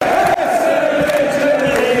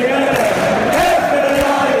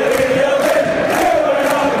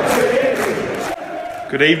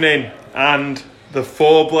Good evening, and the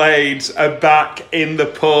Four Blades are back in the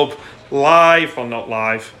pub, live, or not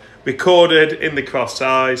live, recorded in the Cross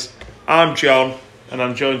Eyes. I'm John, and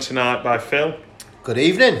I'm joined tonight by Phil. Good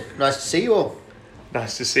evening, nice to see you all.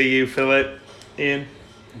 Nice to see you, Philip. Ian.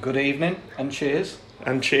 Good evening, and cheers.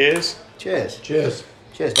 And cheers. Cheers. Cheers.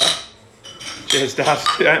 Cheers, Dad. Cheers, Dad.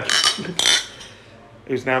 Yeah.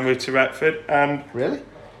 Who's now moved to Retford. And Really?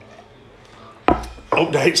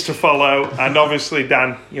 updates to follow. And obviously,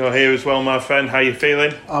 Dan, you're here as well, my friend. How you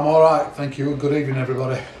feeling? I'm all right, thank you. Good evening,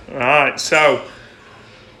 everybody. Right, so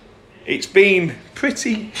it's been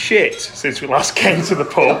pretty shit since we last came to the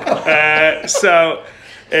pub. So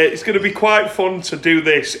it's going to be quite fun to do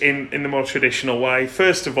this in the more traditional way.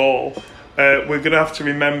 First of all, we're going to have to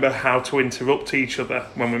remember how to interrupt each other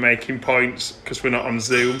when we're making points because we're not on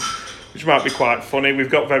Zoom, which might be quite funny. We've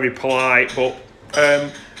got very polite, but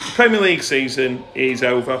the Premier League season is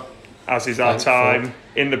over, as is our time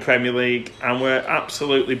in the Premier League, and we're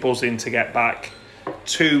absolutely buzzing to get back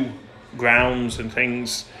to grounds and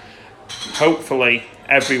things. Hopefully,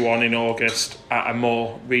 everyone in August at a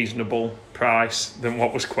more reasonable price than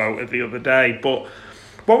what was quoted the other day. But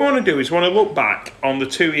what we want to do is we want to look back on the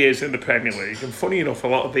 2 years in the Premier League, and funny enough, a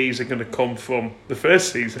lot of these are going to come from the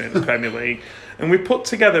first season in the Premier League, and we put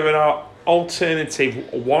together an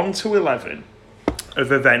alternative 1 to 11 of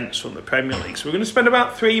events from the Premier League. So we're going to spend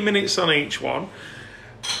about 3 minutes on each one.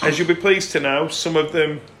 As you'll be pleased to know, some of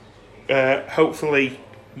them hopefully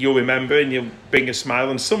you'll remember and you'll bring a smile,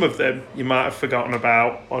 and some of them you might have forgotten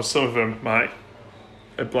about, or some of them might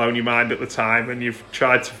have blown your mind at the time and you've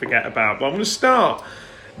tried to forget about. But I'm going to start,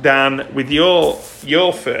 Dan, with your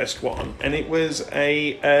first one, and it was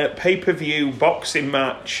a pay-per-view boxing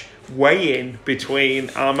match weigh-in between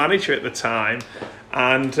our manager at the time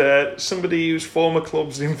and somebody whose former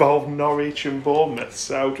clubs involved Norwich and Bournemouth.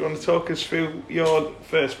 So do you want to talk us through your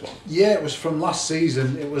first one? Yeah, it was from last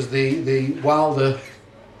season. It was the Wilder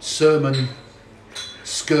Sermon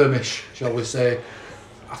skirmish, shall we say.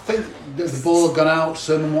 I think the ball had gone out.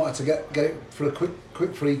 Sermon wanted to get it for a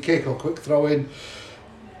quick free kick or quick throw in.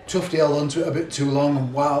 Tufty held onto it a bit too long,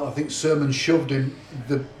 and I think Sermon shoved him.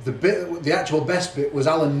 The actual best bit was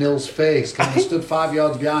Alan Nill's face, kind of stood 5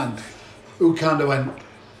 yards behind, who kind of went,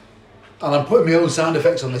 and I'm putting my own sound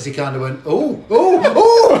effects on this, he kind of went, oh,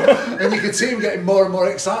 and you could see him getting more and more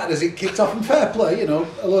excited as it kicked off, and fair play, a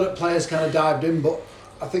lot of players kind of dived in, but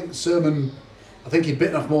I think Sermon, he'd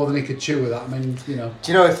bitten off more than he could chew with that. I mean, Do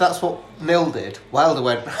you know if that's what Nill did? Wilder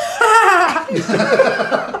went,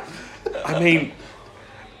 I mean,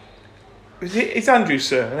 it's Andrew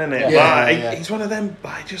Sermon, isn't it? Yeah. He's one of them,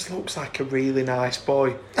 he just looks like a really nice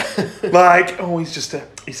boy.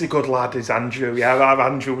 He's a good lad, is Andrew. Yeah, our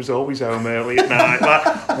Andrew was always home early at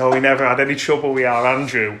night. No, he never had any trouble with our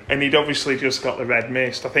Andrew. And he'd obviously just got the red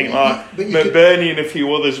mist. I think McBurney and a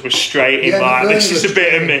few others were straight in this is a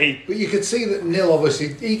bit of me. But you could see that Nill,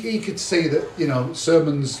 obviously, he could see that,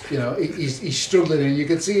 Sermon's, he's struggling, and you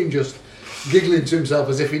could see him just giggling to himself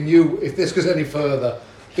as if he knew if this goes any further,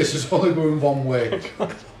 this is only going one way.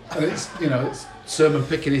 And it's Sermon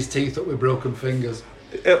picking his teeth up with broken fingers.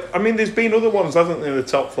 I mean, there's been other ones, hasn't there, in the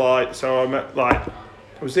top flight? So I met,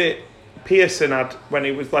 was it Pearson had, when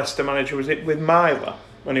he was Leicester manager, was it with Myler?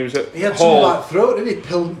 When he was at He had Hull? something like throat, didn't he?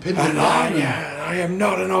 Pinned him down. I am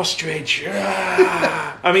not an ostrich.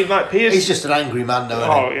 I mean, Pearson. he's just an angry man though,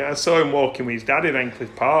 isn't he? Yeah, I saw him walking with his dad in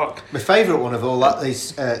Endcliffe Park. My favourite one of all that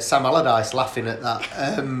is Sam Allardyce laughing at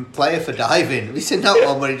that player for diving. Have you seen that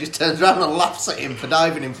one where he just turns around and laughs at him for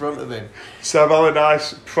diving in front of him? Sam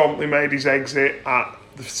Allardyce promptly made his exit at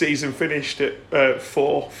the season finished at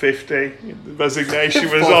 4:50. The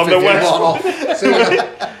resignation was on the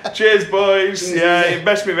West. Cheers, boys. Yeah, it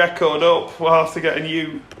messed my record up. We'll have to get a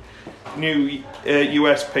new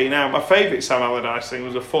USP now. My favourite Sam Allardyce thing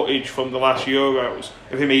was a footage from the last Euros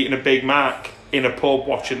of him eating a Big Mac in a pub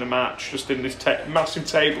watching the match, just in this massive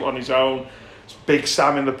table on his own. It's Big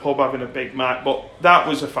Sam in the pub having a Big Mac. But that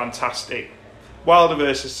was a fantastic Wilder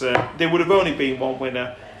versus there would have only been one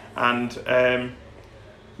winner, and I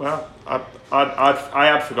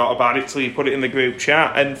had forgot about it till you put it in the group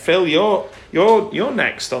chat. And Phil, you're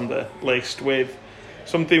next on the list with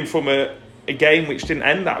something from a game which didn't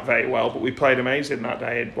end that very well, but we played amazing that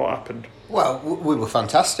day. And what happened? Well, we were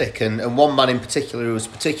fantastic, and one man in particular who was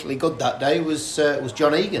particularly good that day was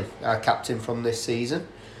John Egan, our captain from this season.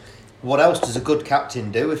 What else does a good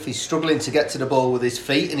captain do if he's struggling to get to the ball with his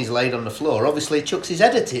feet and he's laid on the floor? Obviously, he chucks his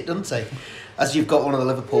head at it, doesn't he? As you've got one of the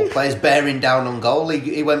Liverpool players bearing down on goal,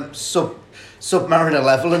 he went submariner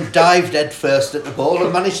level and dived head first at the ball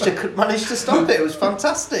and managed to stop it. It was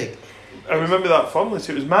fantastic. I remember that fondly. It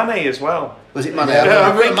was Mane as well. Was it Mane?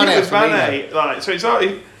 Yeah, I think it was Mane. Mane. Like, so it's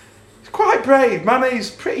quite brave.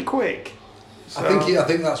 Mane's pretty quick. So. I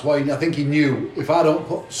think that's why. I think he knew, if I don't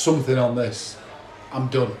put something on this, I'm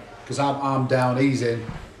done, because I'm down. He's in.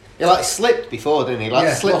 He like slipped before, didn't he?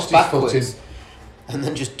 Like slipped lost his backwards footing. and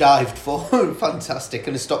then just dived forward. Fantastic,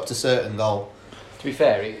 and stopped a certain goal. To be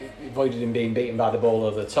fair, it avoided him being beaten by the ball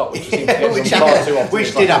over the top, which seemed to get done far too often.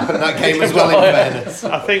 Which did happen in that game as well, in fairness.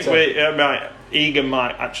 I think Egan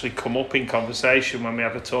might actually come up in conversation when we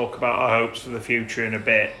have a talk about our hopes for the future in a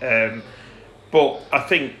bit. But I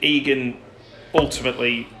think Egan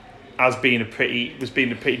ultimately has been a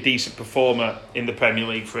pretty decent performer in the Premier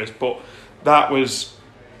League for us. But it was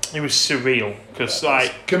surreal because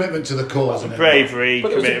Commitment to the cause, isn't it? bravery,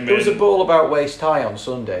 But commitment. there was a ball about waist high on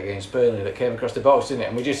Sunday against Burnley that came across the box, didn't it?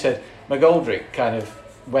 And we just said McGoldrick kind of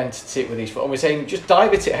went at it with his foot, and we're saying just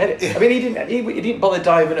dive at it, head it. I mean, he didn't bother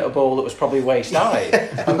diving at a ball that was probably waist high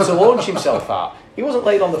and to launch himself at. He wasn't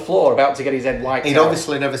laid on the floor about to get his head wiped He'd out.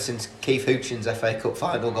 obviously never seen Keith Houchin's FA Cup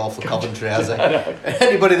final goal for Coventry, has he?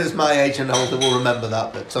 Anybody that's my age and older will remember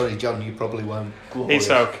that, but sorry, John, you probably won't. It's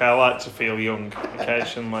okay. I like to feel young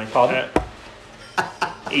occasionally. Pardon?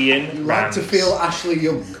 Ian You like Rance. to feel Ashley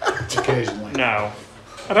Young occasionally. No,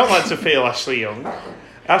 I don't like to feel Ashley Young.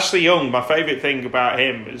 Ashley Young, my favourite thing about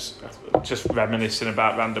him is just reminiscing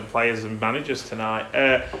about random players and managers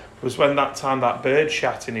tonight. Was when that bird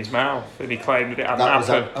shat in his mouth and he claimed that it hadn't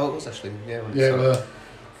happened. It was actually, yeah.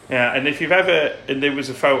 Yeah, and if you've ever, and there was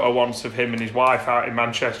a photo once of him and his wife out in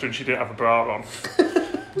Manchester and she didn't have a bra on.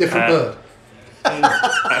 Different bird.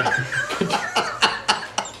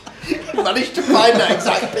 Managed to find that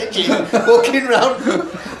exact picture, walking round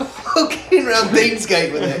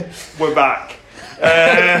Deansgate with it. We're back.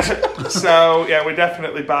 So yeah, we're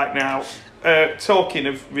definitely back now. Talking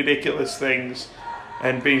of ridiculous things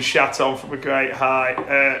and being shat on from a great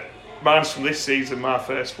height. Mine's from this season, my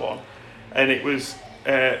first one, and it was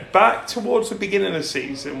back towards the beginning of the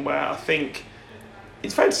season where I think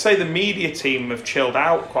it's fair to say the media team have chilled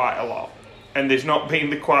out quite a lot, and there's not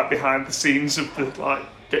been the quite behind the scenes of the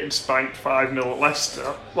getting spanked 5-0 at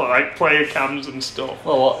Leicester, player cams and stuff.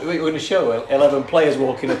 Well, we're going to show 11 players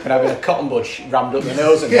walking up and having a cotton bud rammed up their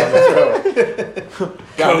nose and down the throat.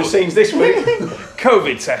 Behind the scenes this week.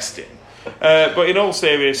 COVID testing. But in all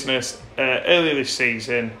seriousness, earlier this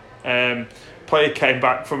season, player came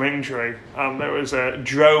back from injury and there was a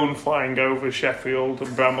drone flying over Sheffield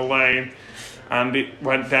and Bramall Lane, and it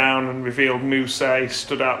went down and revealed Moussa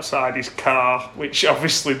stood outside his car, which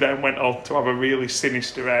obviously then went on to have a really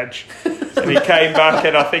sinister edge. And he came back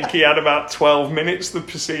and I think he had about 12 minutes the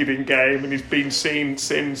preceding game, and he's been seen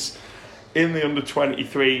since in the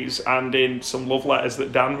under-23s and in some love letters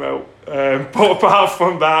that Dan wrote. But apart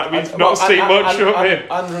from that, we've not seen much of him.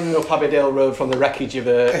 And running up Abbeydale Road from the wreckage of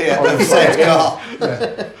a Said car.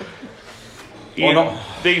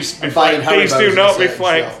 These do not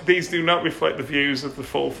reflect the views of the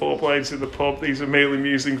full four blades in the pub. These are merely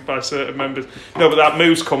musings by certain members. No, but that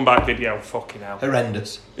Moose comeback video, fucking hell,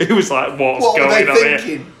 Horrendous. it was like, what's What were going they on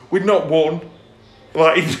thinking? here? We'd not won.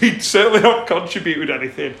 He'd certainly not contributed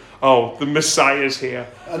anything. Oh, the Messiah's here.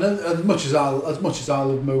 And as much as I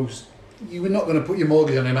love Moose, you were not going to put your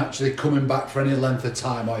mortgage on him actually coming back for any length of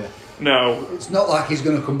time, are you? No. It's not like he's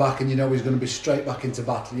going to come back and you know he's going to be straight back into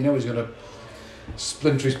battle. You know he's going to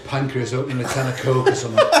splinter his pancreas opening a tin of Coke or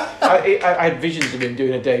something. I had visions of him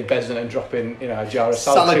doing a Dave Besant and dropping a jar of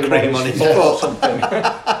Salad cream on his foot or something.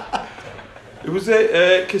 It was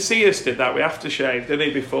Casillas did that with aftershave, didn't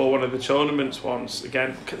he, before one of the tournaments once. Again,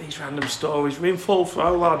 look at these random stories. We're in full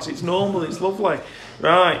flow, lads. It's normal. It's lovely.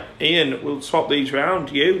 Right, Ian, we'll swap these round.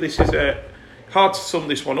 This is hard to sum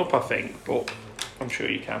this one up, I think, but I'm sure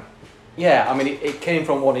you can. Yeah, I mean, it came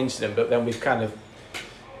from one incident, but then we've kind of,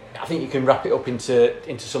 I think you can wrap it up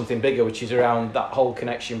into something bigger, which is around that whole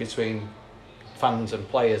connection between fans and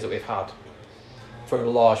players that we've had for a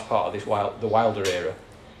large part of the Wilder era.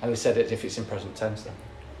 And we said it as if it's in present tense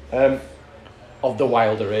then. Of the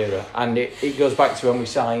Wilder era. And it goes back to when we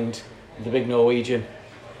signed the big Norwegian.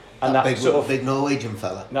 And that big Norwegian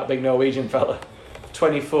fella. That big Norwegian fella.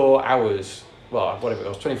 24 hours, well, whatever it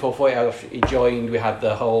was, 24, 40 hours he joined. We had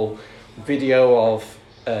the whole video of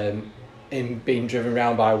him being driven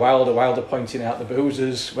around by Wilder pointing out the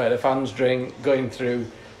boozers where the fans drink, going through,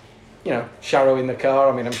 Sharrow in the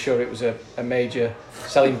car. I mean, I'm sure it was a major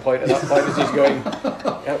selling point at that point as he's going,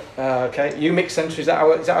 okay, you mix century, is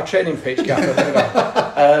that our training pitch,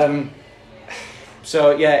 Gaffer?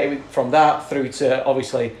 So yeah, from that through to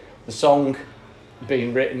obviously the song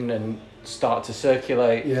being written and start to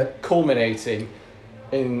circulate, culminating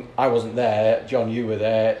I wasn't there. John, you were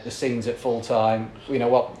there. The scenes at full time. You know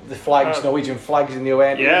what? The flags, Norwegian flags in the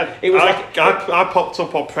away end. Yeah, it was I popped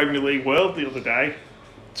up on Premier League World the other day,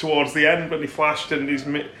 towards the end when he flashed, and he's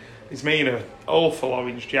me in an awful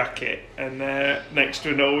orange jacket, and next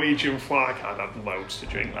to a Norwegian flag. I'd had loads to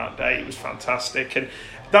drink that day. It was fantastic, and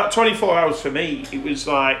that 24 hours for me, it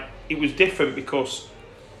was different because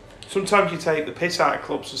sometimes you take the piss out of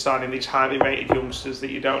clubs for signing these highly rated youngsters that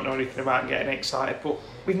you don't know anything about and getting excited, but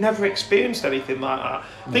we've never experienced anything like that.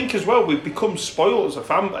 I think as well we've become spoiled as a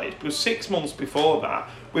fan base, because 6 months before that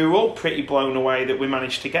we were all pretty blown away that we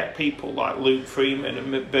managed to get people like Luke Freeman and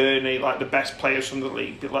McBurney, like the best players from the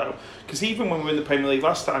league below. Because even when we were in the Premier League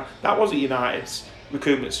last time, that wasn't United's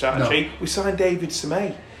recruitment strategy. No. We signed David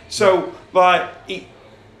Semay. So like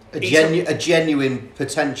a genuine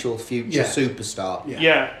potential future superstar.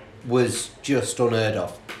 Yeah. Was just unheard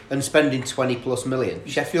of. And spending 20 plus million.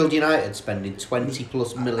 Sheffield United spending 20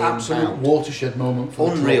 plus million absolute pounds. Watershed moment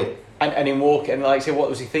for unreal. And in walking, and like I say, what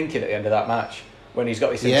was he thinking at the end of that match when he's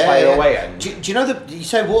got this entire away end? Do you know you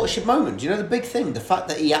say watershed moment? Do you know the big thing? The fact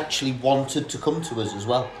that he actually wanted to come to us as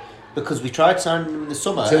well, because we tried signing him in the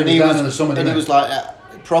summer, and he was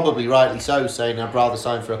like, probably rightly so, saying I'd rather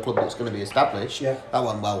sign for a club that's going to be established. Yeah. That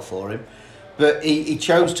went well for him. But he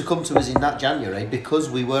chose to come to us in that January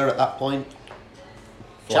because we were at that point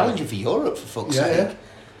challenging for Europe, for fuck's sake.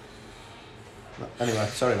 Yeah. Anyway,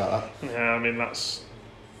 sorry about that. Yeah, I mean, that's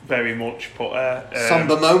very much put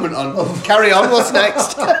somber moment on. Carry on, what's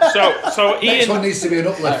next? So Ian, next one needs to be an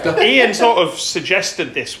uplifter. Ian sort of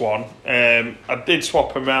suggested this one. I did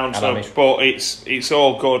swap them around, but it's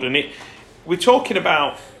all good. And we're talking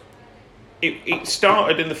about... It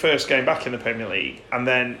started in the first game back in the Premier League, and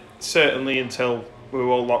then certainly until we were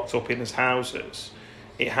all locked up in his houses,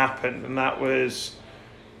 it happened, and that was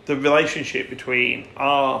the relationship between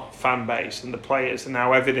our fan base and the players, and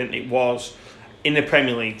how evident it was in the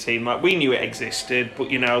Premier League team. Like, we knew it existed, but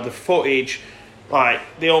the footage, like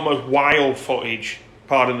the almost wild footage,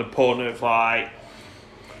 pardon the pun, of like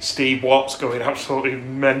Steve Watts going absolutely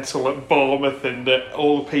mental at Bournemouth, and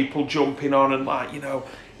all the people jumping on, and like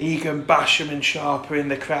Egan Basham and Sharp are in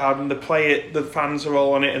the crowd, and the fans are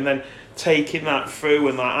all on it, and then taking that through.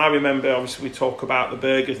 And like, I remember, obviously we talk about the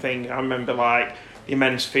burger thing, I remember like the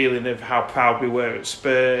immense feeling of how proud we were at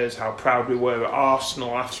Spurs, how proud we were at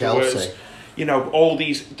Arsenal afterwards. Chelsea. All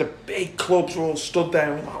the big clubs were all stood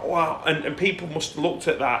there, and like, wow, and people must have looked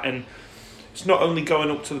at that, and it's not only going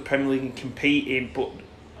up to the Premier League and competing, but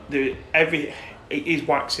it is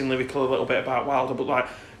waxing lyrical a little bit about Wilder, but like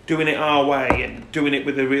doing it our way and doing it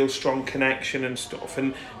with a real strong connection and stuff.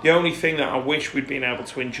 And the only thing that I wish we'd been able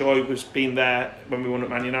to enjoy was being there when we won at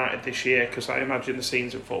Man United this year, because I imagine the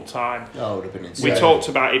scenes at full time. Oh, it would have been insane. We talked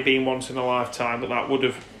about it being once in a lifetime, but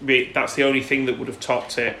that's the only thing that would have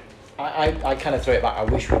topped it. I kind of throw it back. I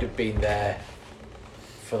wish we'd have been there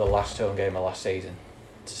for the last home game of last season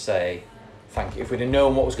to say thank you. If we'd have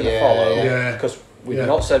known what was going to follow, because we've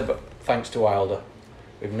not said but thanks to Wilder.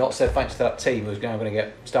 We've not said thanks to that team who's now going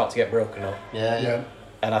to start to get broken up. Yeah.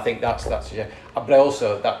 And I think that's but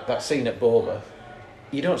also that scene at Bournemouth,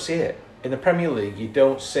 you don't see it in the Premier League. You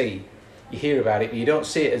hear about it, but you don't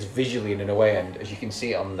see it as visually in an away end as you can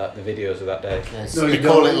see it on the videos of that day. Yes. No, they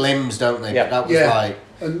call it limbs, don't they? Yeah. That was like.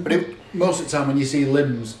 And most of the time when you see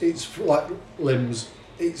limbs, it's like limbs.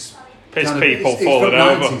 It's piss kind people of, falling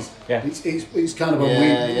over. 90s. Yeah. It's kind of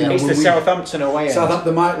a it's the Southampton away end.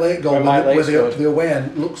 The Mike Lake goal, where the away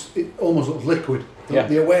end almost looks liquid.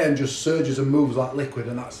 The away end just surges and moves like liquid,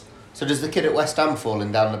 and that's. So does the kid at West Ham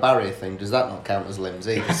falling down the barrier thing? Does that not count as limbs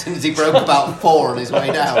either? As soon as he broke about 4 on his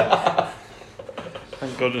way down.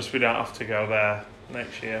 Thank goodness we don't have to go there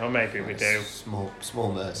next year, or maybe we do.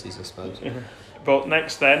 Small mercies, I suppose. But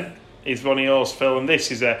next then is one of yours, Phil, and this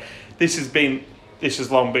has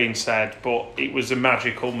long been said, but it was a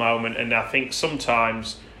magical moment, and I think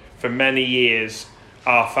sometimes for many years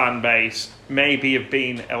our fan base maybe have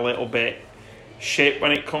been a little bit shit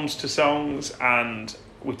when it comes to songs, and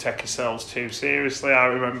we take ourselves too seriously. I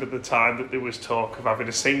remember the time that there was talk of having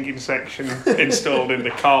a singing section installed in the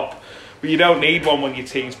Kop, but you don't need one when your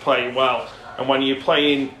team's playing well, and when you're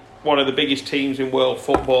playing one of the biggest teams in world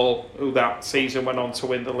football, who that season went on to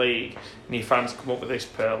win the league, and your fans come up with this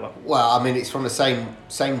perler. Well, I mean, it's from the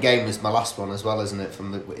same game as my last one as well, isn't it?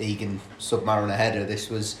 From the Egan Submariner header.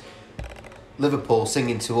 This was Liverpool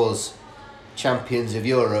singing to us, champions of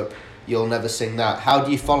Europe, you'll never sing that. How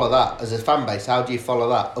do you follow that as a fan base? How do you follow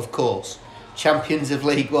that? Of course, champions of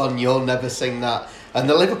League One, you'll never sing that. And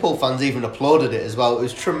the Liverpool fans even applauded it as well. It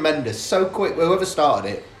was tremendous. So quick. Whoever started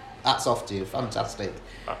it, hats off to you. Fantastic.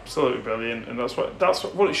 absolutely brilliant, and that's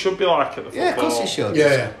what it should be like at the football. Yeah, of course it should.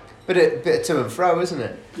 Yeah. Bit of to and fro, isn't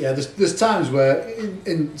it? Yeah, there's times where,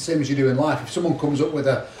 in same as you do in life, if someone comes up with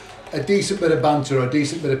a decent bit of banter or a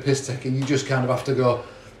decent bit of piss taking, you just kind of have to go,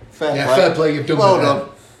 fair play, you've done well done.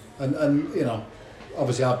 And you know,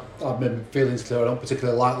 obviously I've made my feelings clear. I don't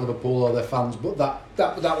particularly like Liverpool or their fans, but that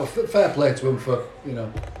was fair play to them for, you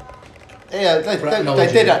know. Yeah, they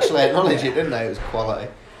did actually acknowledge it, didn't they? It was quality.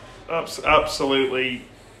 Absolutely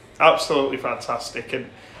fantastic, and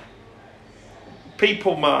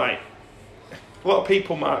a lot of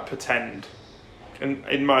people might pretend, and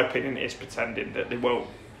in my opinion it is pretending, that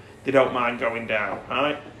they don't mind going down,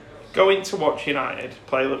 right? Going to watch United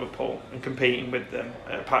play Liverpool and competing with them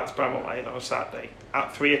at packed Bramall Lane on a Saturday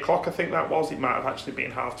at 3 o'clock, I think that was. It might have actually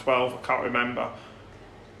been 12:30, I can't remember.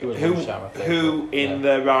 Who in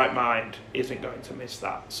their right mind isn't going to miss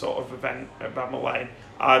that sort of event at Bramall Lane?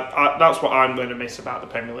 That's what I'm going to miss about the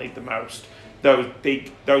Premier League the most.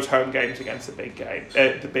 Those home games against the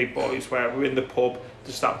big boys, where we're in the pub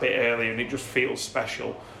just that bit earlier and it just feels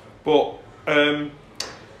special. But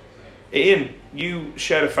Ian, you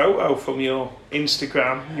shared a photo from your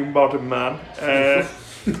Instagram, you modern man.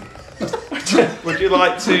 Would you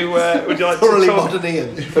like to Thoroughly talk? modern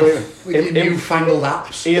Ian. With your newfangled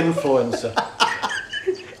apps. Influencer.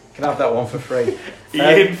 Can have that one for free.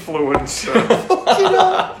 Influencer.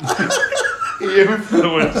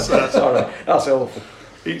 Influencer. Sorry, that's awful.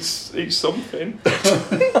 It's something.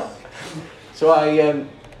 So I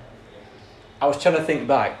was trying to think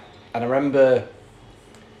back, and I remember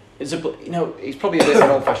it's probably a bit of an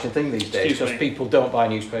old-fashioned thing these days because people don't buy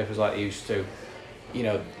newspapers like they used to. You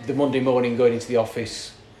know, the Monday morning going into the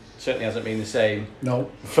office certainly hasn't been the same. No.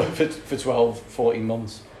 For 12, 14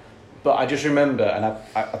 months. But I just remember, and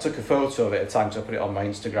I took a photo of it at the time, so I put it on my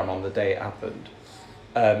Instagram on the day it happened.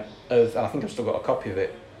 And I think I've still got a copy of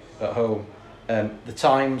it at home. The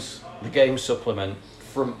Times, the game supplement,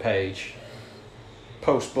 front page,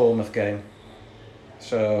 post-Bournemouth game.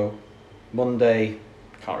 So, Monday,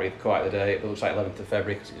 can't read quite the date, but it looks like 11th of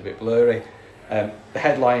February because it's a bit blurry. The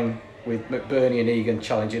headline with McBurney and Egan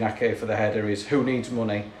challenging Ake for the header is "Who needs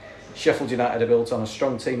money? Sheffield United are built on a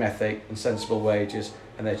strong team ethic and sensible wages,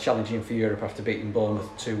 and they're challenging for Europe after beating Bournemouth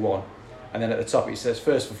 2-1. And then at the top it says,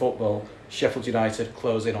 "First for football, Sheffield United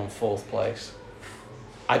close in on 4th place."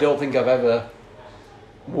 I don't think I've ever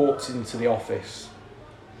walked into the office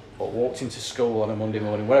or walked into school on a Monday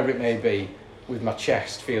morning, whatever it may be, with my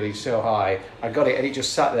chest feeling so high. I got it and it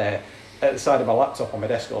just sat there at the side of my laptop on my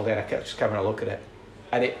desk all day, and I kept just having a look at it.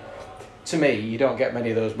 And it, to me, you don't get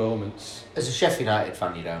many of those moments. As a Sheffield United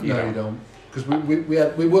fan, you don't. You don't. Because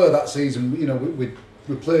we were that season, you know, we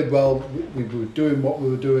played well, we were doing what we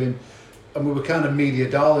were doing, and we were kind of media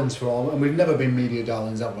darlings for all, and we've never been media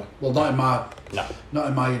darlings, have we? Well, not in my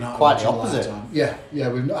United. Quite the opposite. Lifetime. Yeah,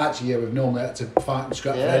 we've normally had to fight and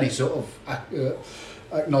scrap for any sort of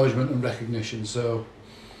acknowledgement and recognition. So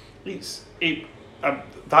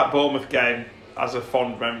that Bournemouth game has a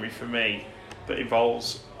fond memory for me that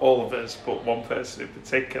involves all of us, but one person in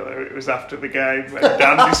particular. It was after the game when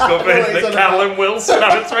Dan discovered that Callum Wilson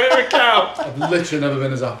had a Twitter account. I've literally never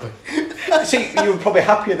been as happy. See, you were probably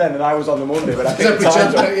happier then than I was on the Monday, but I think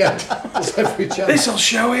There's every chance. This'll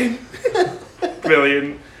show him.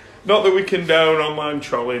 Brilliant. Not that we condone online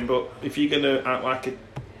trolling, but if you're gonna act like a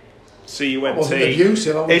CUNT, if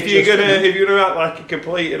you're gonna act like a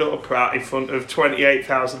complete and utter prat in front of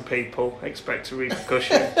 28,000 people, expect a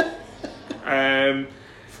repercussion.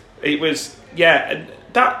 It was, and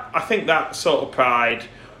that, I think that sort of pride,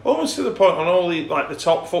 almost to the point on all the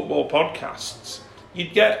top football podcasts,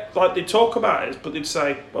 you'd get, they talk about it, but they'd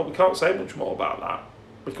say, well, we can't say much more about that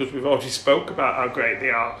because we've already spoke about how great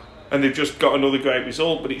they are and they've just got another great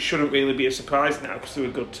result, but it shouldn't really be a surprise now because they're a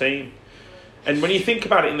good team. And when you think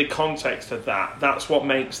about it in the context of that, that's what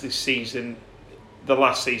makes this season, the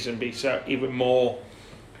last season, be so even more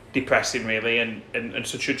depressing, really, and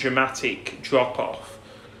such a dramatic drop off.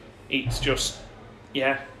 It's just,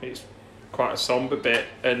 it's quite a sombre bit.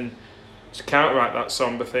 And to counteract that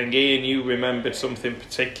sombre thing, Ian, you remembered something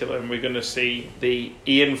particular, and we're going to see the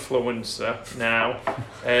influencer now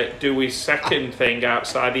do his second thing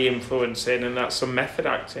outside the influencing, and that's some method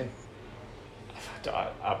acting.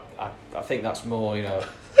 I think that's more, I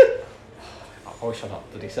wish I'd not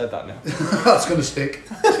bloody said that now. That's going to stick.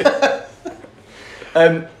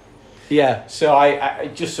 So I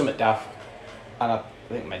just something daft, and I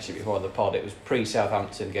think I mentioned it before on the pod, it was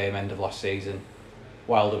pre-Southampton game, end of last season,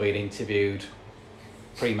 Wilder being interviewed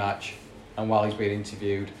pre-match, and while he's being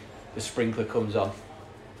interviewed, the sprinkler comes on,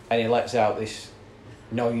 and he lets out this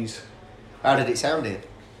noise. How did it sound, Ian?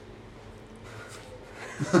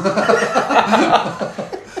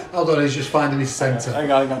 Hold on, he's just finding his centre.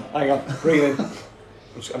 Hang on. Breathe in.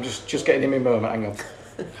 I'm just getting him in moment. Hang on.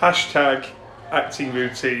 Hashtag acting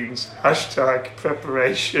routines. Hashtag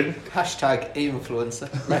preparation. Hashtag influencer.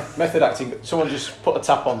 Method acting. Someone just put a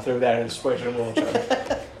tap on through there and spray some water.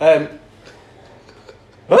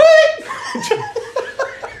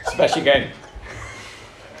 It's the best you get.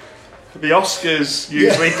 The Oscars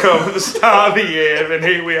usually come at the start of the year, and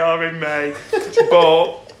here we are in May.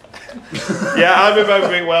 But yeah, I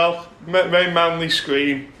remember it well. Very manly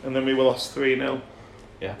scream, and then we were lost 3-0.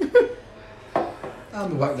 Yeah.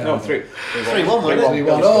 And we're back down. No, 3-1. 3-1, wasn't it?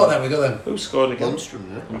 3-1. Oh, there we go then. Who scored again? Lundstrom,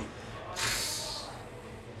 didn't it?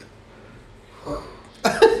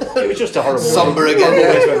 It was just a horrible Somber way again. to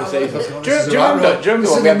end the This season. is Do a you remember right when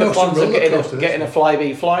we had the emotional plans of rollercoaster, getting a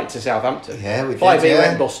Flybe flight to Southampton? Yeah, we did, Flybe yeah.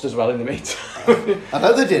 went bust as well in the meantime. I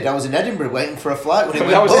know they did. I was in Edinburgh waiting for a flight when it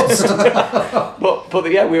That went was bust.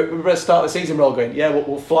 but yeah, we were at the start of the season. We're all going, yeah,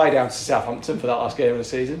 we'll fly down to Southampton for that last game of the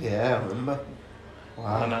season. Yeah, I remember. I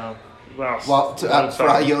Wow. know. Well, Well, for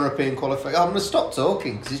our European qualifier, I'm going to stop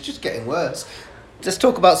talking because it's just getting worse. Let's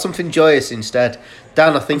talk about something joyous instead.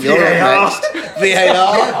 Dan, I think you're VAR. up next. VAR.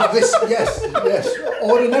 Yeah, but yes.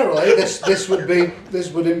 Ordinarily, this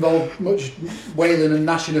would involve much wailing and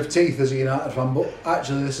gnashing of teeth as a United fan, but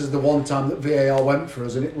actually, this is the one time that VAR went for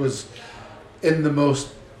us, and it was in the most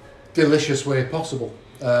delicious way possible.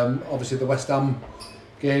 Obviously, the West Ham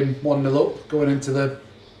game 1-0 up, going into the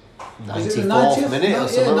 94th minute or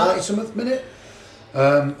something like that. 90th minute.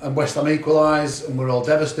 And West Ham equalise, and we're all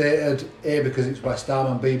devastated. A, because it's West Ham,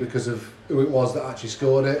 and B, because of who it was that actually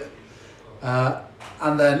scored it.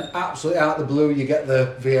 And then, absolutely out of the blue, you get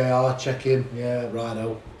the VAR check-in. Yeah,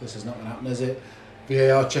 righto, this is not going to happen, is it?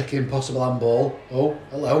 VAR check-in, possible handball. Oh,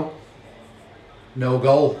 hello. No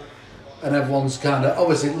goal. And everyone's kind of,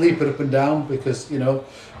 obviously, leaping up and down because, you know,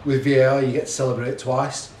 with VAR, you get to celebrate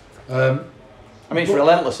twice. I mean, it's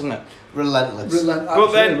relentless, isn't it? Relentless.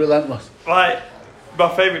 Absolutely then- relentless. like, my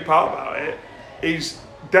favourite part about it is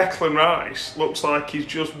Declan Rice looks like he's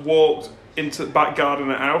just walked into the back garden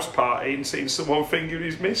at a house party and seen someone fingering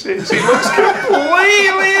his missus. He looks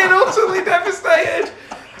completely and utterly devastated.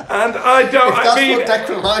 And I don't. If that's I mean, what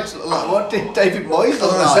Declan Rice looked like, what did David Moyes I was look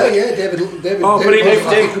going to like? say, yeah, David. Oh, but he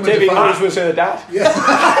was- David Moyes was her dad.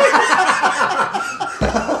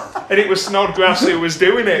 and it was Snodgrass who was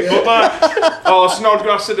doing it. But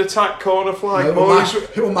Snodgrass had attacked corner flag. It was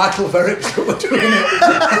Michael Verricks who were doing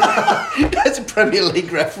it. That's a Premier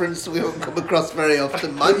League reference we won't come across very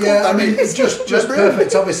often. Michael Yeah, I mean, Verricks. just Remember him?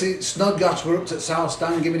 perfect. Obviously, Snodgrass were up to the South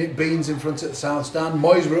Stand, giving it beans in front of the South Stand.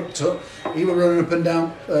 Moyes were up to, he were running up and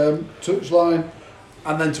down touchline,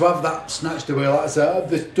 and then to have that snatched away, like I said,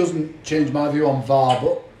 this doesn't change my view on VAR,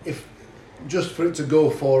 but if just for it to go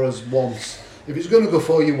for us once, if it's going to go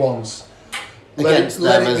for you once, Against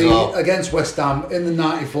let them it as be well. against West Ham in the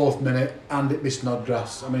 94th minute, and it be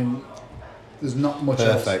Snodgrass. I mean, there's not much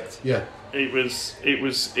else. Perfect. Yeah. It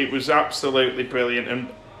was absolutely brilliant, and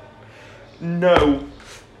no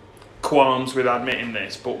qualms with admitting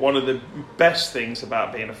this, but one of the best things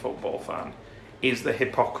about being a football fan is the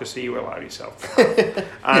hypocrisy you allow yourself to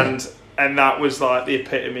have. and that was like the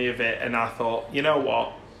epitome of it, and I thought, you know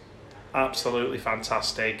what, absolutely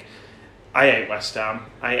fantastic. I hate West Ham.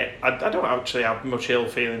 I don't actually have much ill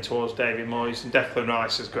feeling towards David Moyes, and Declan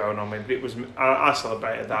Rice has grown on me, but it was I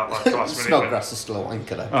celebrated that like the last minute. Snodgrass is still a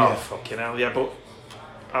wanker though. Oh, fucking hell, yeah, but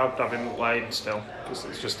I'd have him playing still, because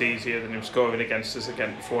it's just easier than him scoring against us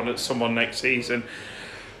again for someone next season.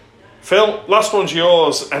 Phil, last one's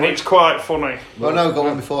yours, and it's quite funny. Oh no, go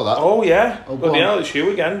on before that. Oh, yeah. Oh, go Bloody on. hell, it's you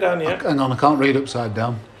again, Dan, yeah. Hang on, I can't read upside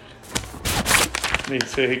down. Need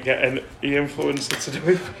to get an influencer to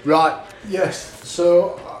do it. Right, yes.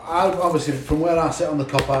 So, I obviously, from where I sit on the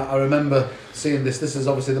cop, I remember seeing this. This is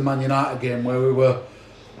obviously the Man United game where we were,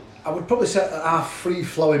 I would probably say at our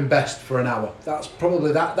free-flowing best for an hour. That's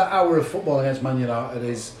probably, that hour of football against Man United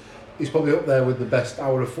is probably up there with the best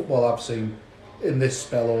hour of football I've seen in this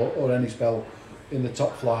spell or any spell in the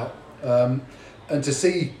top flight. And to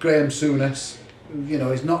see Graham Souness, you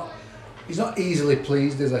know, he's not easily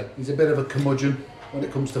pleased, is he? He's a bit of a curmudgeon when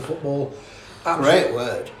it comes to football. Great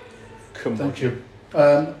word. Thank you.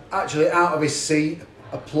 Actually out of his seat,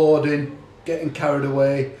 applauding, getting carried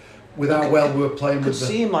away with how well we were playing. You could with the,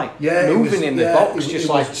 see him like Yeah, it moving was- in the yeah, box, it just was-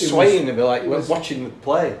 like it was- swaying and be like it was- watching the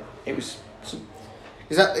play. It was.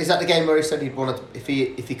 Is that the game where he said he'd want to, if he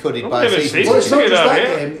could, he'd I've buy a never season seen Well, ticket? it's not Get just out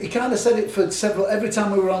that here. game. He kind of said it for every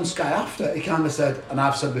time we were on Sky after. He kind of said, and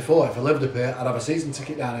I've said before, if I lived up here, I'd have a season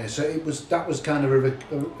ticket down here. So that was kind of a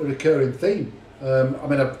recurring theme. I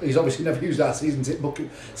mean, he's obviously never used our season ticket booking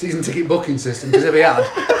system, because if he had,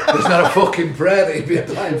 there's not a fucking prayer that he'd be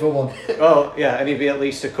applying for one. Oh, yeah, and he'd be at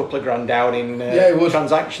least a couple of grand down in he would.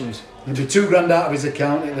 transactions. He'd be $2,000 out of his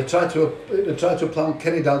account. He'd tried to apply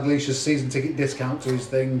Kenny Dalglish's season ticket discount to his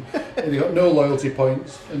thing, and he got no loyalty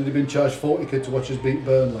points, and he'd been charged 40 quid to watch us beat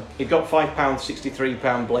Burnley. He'd got £5,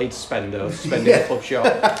 £63 blade spender spending the club shop.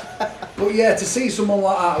 But yeah, to see someone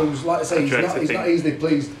like that who's, like I say, he's not easily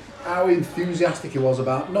pleased, how enthusiastic he was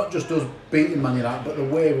about not just us beating Man United, but the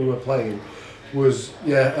way we were playing was,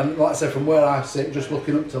 yeah, and like I said, from where I sit, just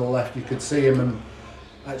looking up to the left, you could see him and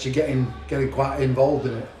actually getting quite involved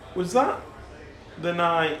in it. Was that the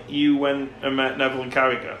night you went and met Neville and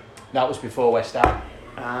Carragher? That was before West Ham.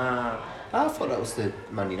 Ah. I thought that was the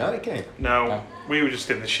Man United game. No, we were just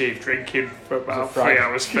in the Sheaf drinking for about Friday. 3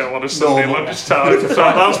 hours, Phil, on a Sunday lunchtime. So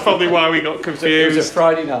that's probably why we got confused. It was a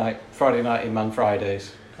Friday night in Man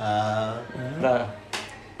Fridays. No.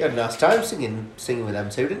 You had a nice time singing with them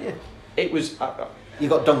too, didn't you? It was... You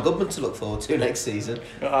got Don Goodman to look forward to next season.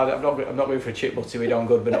 I'm not going for a chip butty with Don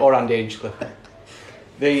Goodman or Andy Hinchcliffe.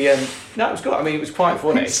 No, it was good. I mean, it was quite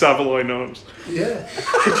funny. Savoy Norms. Yeah.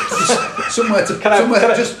 somewhere to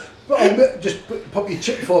just pop your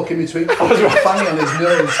chip fork in between Fanny on his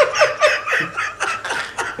nose.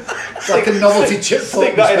 It's like a novelty chip fork.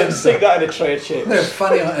 Stick that in a tray of chips. No,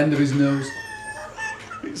 Fanny on the end of his nose.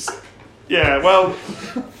 Yeah, well...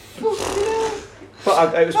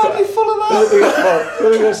 But it was I'd be full of that.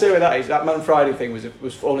 What I'm going to say with that is that Man Friday thing was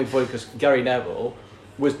only funny because Gary Neville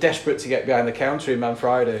was desperate to get behind the counter in Man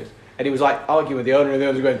Fridays. And he was like arguing with the owner, and the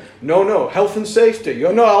owner was going, no, health and safety,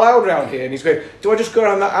 you're not allowed around here. And he's going, do I just go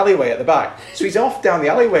around that alleyway at the back? So he's off down the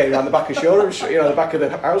alleyway around the back of Shoreham Street, the back of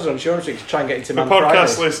the houses on Shoreham Street to try and get into Man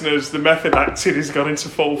Fridays. For podcast listeners, the method acting has gone into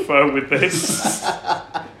full flow with this.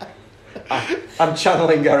 I'm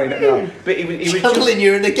channeling Gary Neville. But he was channeling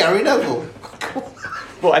you into Gary Neville.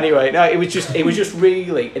 But anyway, no, it was just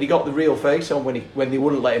really, and he got the real face on when they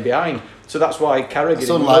wouldn't let him behind. So that's why Carragher. It's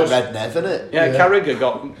unlike Red Nev, isn't it? Yeah,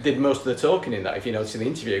 Carragher did most of the talking in that, if you notice in the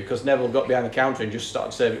interview, because Neville got behind the counter and just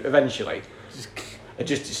started serving. Eventually, and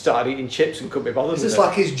just started eating chips and couldn't be bothered. Is this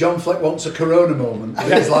like his John Fleck wants a Corona moment?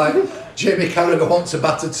 It's like Jamie Carragher wants a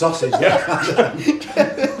battered sausage.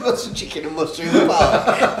 That's a chicken and mushroom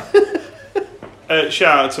pie.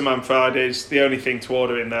 Shout out to Man Fridays. The only thing to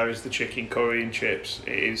order in there is the chicken curry and chips.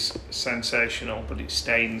 It is sensational, but it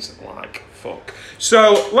stains like fuck.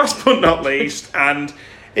 So, last but not least, and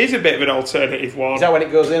here's a bit of an alternative one. Is that when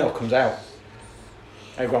it goes in or comes out?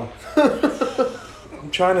 Everyone.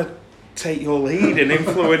 I'm trying to take your lead and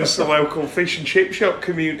influence the local fish and chip shop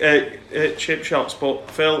chip shops,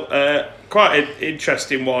 but Phil, quite an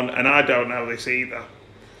interesting one, and I don't know this either.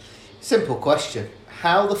 Simple question.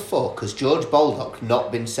 How the fuck has George Baldock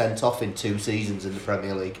not been sent off in 2 seasons in the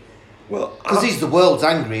Premier League? Well, because he's the world's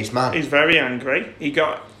angriest man. He's very angry.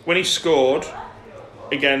 When he scored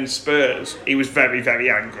against Spurs, he was very, very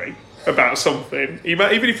angry about something. Even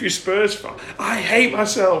if you're a Spurs fan, I hate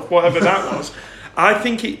myself, whatever that was. I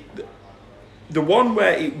think the one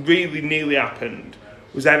where it really nearly happened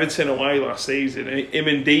was Everton away last season. Him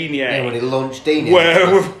and Digne. Yeah, when he launched Digne.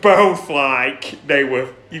 Were both like,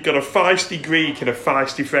 you've got a feisty Greek and a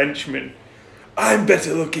feisty Frenchman. I'm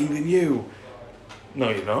better looking than you. No,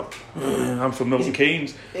 you're not. I'm from Milton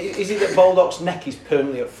Keynes. Is it that Baldock's neck is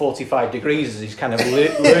permanently at 45 degrees as he's kind of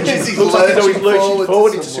lurching, lurching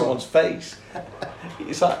forward into someone's face?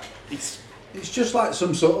 It's like... It's just like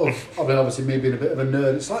some sort of, I mean, obviously me being a bit of a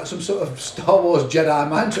nerd, it's like some sort of Star Wars Jedi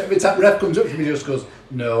mind trick. Every time ref comes up to me, he just goes,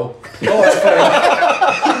 no. Oh, that's fair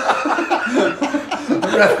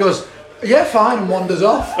enough. The ref goes, yeah, fine, and wanders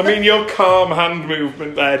off. I mean, your calm hand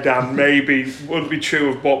movement there, Dan, maybe wouldn't be true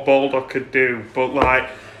of what Baldock could do, but like,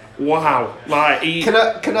 wow. Like Can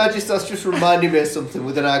I just reminded me of something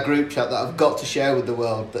within our group chat that I've got to share with the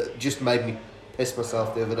world that just made me piss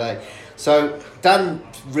myself the other day. So Dan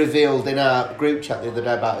revealed in our group chat the other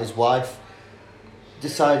day about his wife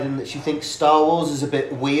deciding that she thinks Star Wars is a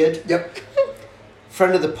bit weird. Yep.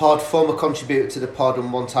 Friend of the pod, former contributor to the pod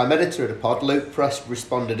and one-time editor of the pod, Luke Press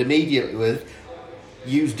responded immediately with,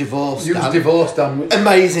 use divorce, Dan. Use divorce, Dan.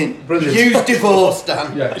 Amazing. Brilliant. Use divorce,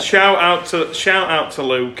 Dan. Yeah. Shout out to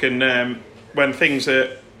Luke, and when things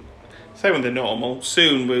are, say when they're normal,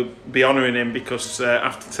 soon we'll be honouring him because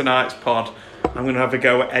after tonight's pod, I'm going to have a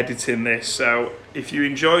go at editing this. So if you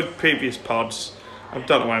enjoyed previous pods, I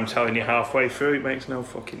don't know why I'm telling you halfway through. It makes no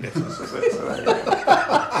fucking difference, does it? So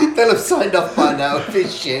They'll have signed off by now if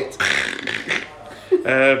it's shit.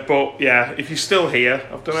 But yeah, if you're still here,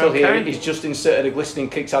 I've done Still okay. here, he's just inserted a Glistening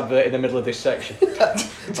Kicks advert in the middle of this section.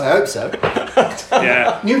 I hope so.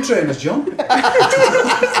 Yeah, New trainers, John. do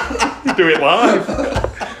it live.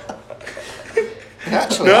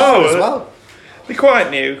 Actually, No, as well. They're quite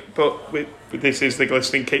new, but this is the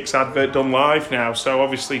Glistening Kicks advert done live now. So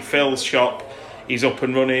obviously Phil's shop is up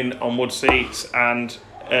and running on Wood Seats, and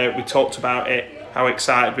we talked about it, how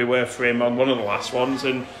excited we were for him on one of the last ones,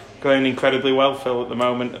 and going incredibly well, Phil, at the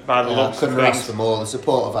moment, by the I looks of couldn't ask things. for more. The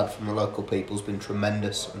support I've had from the local people has been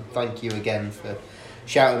tremendous, and thank you again for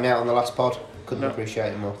shouting me out on the last pod. Couldn't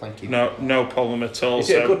appreciate it more. Thank you. No problem at all. Is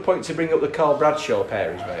it a good point to bring up the Carl Bradshaw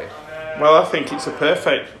pair he's made? Well, I think it's a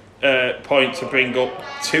perfect point to bring up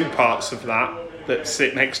two parts of that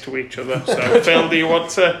sit next to each other. So, Phil, do you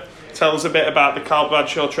want to tell us a bit about the Carl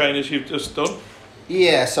Bradshaw trainers you've just done?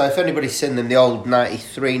 Yeah, so if anybody's seen them, the old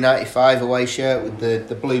 93, 95 away shirt with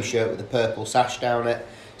the blue shirt with the purple sash down it,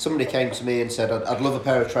 somebody came to me and said, I'd love a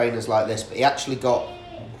pair of trainers like this, but he actually got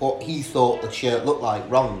what he thought the shirt looked like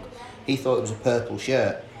wrong. He thought it was a purple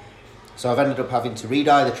shirt. So I've ended up having to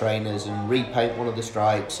re-dye the trainers and repaint one of the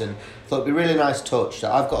stripes, and thought it'd be a really nice touch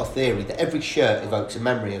that I've got a theory that every shirt evokes a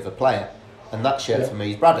memory of a player, and that shirt for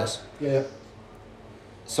me is Bradders. Yeah.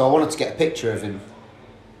 So I wanted to get a picture of him,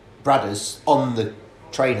 Bradders, on the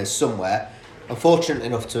trainers somewhere. I'm fortunate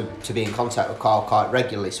enough to be in contact with Carl quite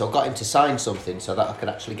regularly, so I got him to sign something so that I could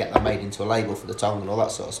actually get that made into a label for the tongue and all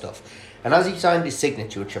that sort of stuff. And as he signed his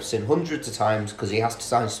signature, which I've seen hundreds of times because he has to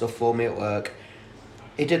sign stuff for me at work,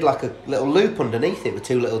 he did like a little loop underneath it with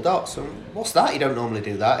two little dots. And what's that? You don't normally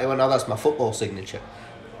do that. He went, oh, that's my football signature.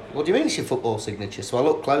 What do you mean it's your football signature? So I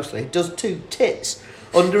looked closely. He does two tits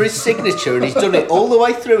under his signature, and he's done it all the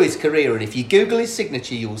way through his career. And if you Google his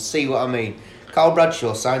signature, you will see what I mean. Carl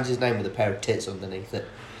Bradshaw signs his name with a pair of tits underneath it.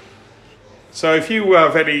 So if you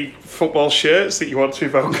have any football shirts that you want to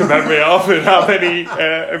evoke a memory of, and have any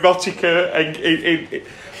erotica...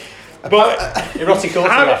 But Erotic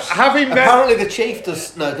autographs. having met... Apparently the chief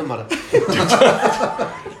does... No, it doesn't matter.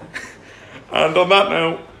 And on that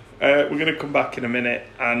note, we're going to come back in a minute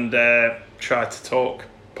and try to talk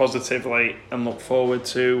positively and look forward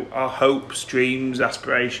to our hopes, dreams,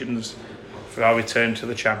 aspirations for our return to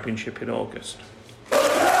the Championship in August.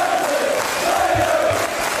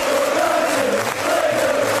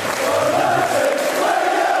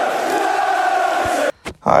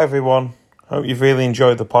 Hi everyone, hope you've really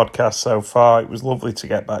enjoyed the podcast so far. It was lovely to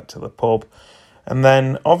get back to the pub. And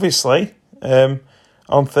then obviously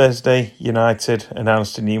on Thursday United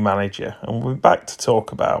announced a new manager, and we'll be back to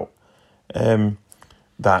talk about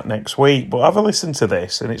that next week. But have a listen to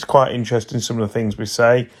this, and it's quite interesting, some of the things we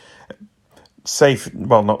say.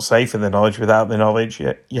 Not safe in the knowledge, without the knowledge.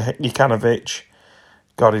 Jukanovic,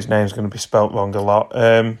 God, his name's going to be spelt wrong a lot,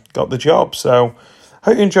 got the job. So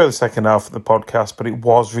hope you enjoy the second half of the podcast, but it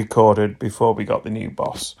was recorded before we got the new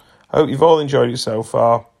boss. Hope you've all enjoyed it so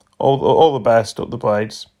far. All the best, up the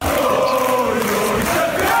blades.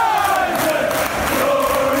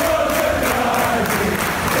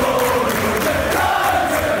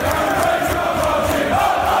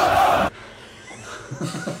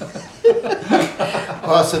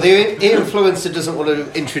 Well, so the influencer doesn't want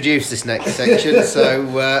to introduce this next section,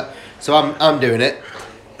 so I'm doing it.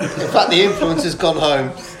 In fact, the influencer's gone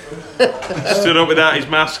home. Stood up without his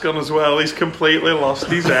mask on as well. He's completely lost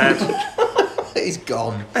his head. He's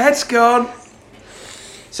gone. Head's gone.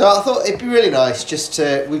 So I thought it'd be really nice just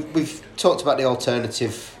to... We've talked about the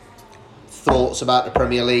alternative thoughts about the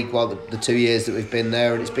Premier League while the 2 years that we've been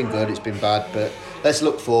there, and it's been good, it's been bad, but let's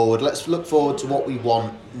look forward. Let's look forward to what we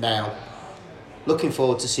want now. Looking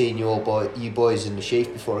forward to seeing you boys in the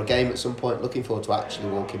Sheaf before a game at some point. Looking forward to actually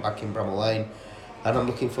walking back in Bramall Lane. And I'm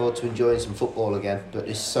looking forward to enjoying some football again. But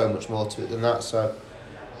there's so much more to it than that. So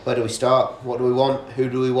where do we start? What do we want? Who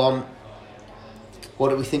do we want? What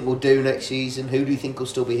do we think we'll do next season? Who do you think will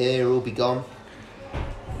still be here or will be gone?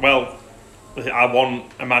 Well, I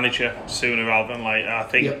want a manager sooner rather than later. I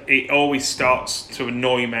think It always starts to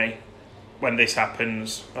annoy me when this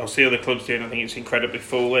happens. I'll see other clubs doing it. I think it's incredibly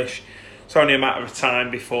foolish. It's only a matter of time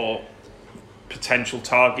before potential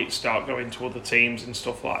targets start going to other teams and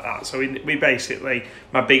stuff like that. So we basically,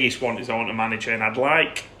 my biggest want is I want a manager, and I'd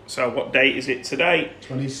like, so what date is it today?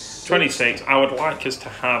 26. I would like us to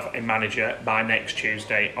have a manager by next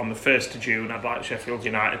Tuesday. On the 1st of June, I'd like Sheffield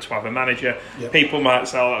United to have a manager. Yep. People might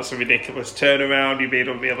say, oh, that's a ridiculous turnaround, you're being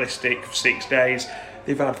unrealistic for 6 days.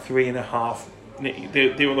 They've had 3.5,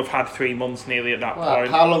 they will have had 3 months nearly at that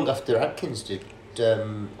point. How long after Adkins did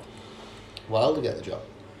Wilder get the job?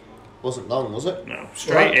 Wasn't long, was it? No,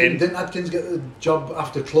 straight in. Didn't Adkins get the job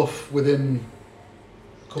after Clough within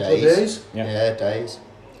Couple of days. Yeah. Days.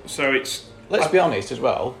 So it's Let's be honest as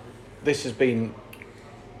well. This has been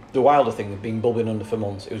the Wilder thing. Has been bubbling under for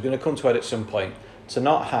months. It was going to come to head at some point. To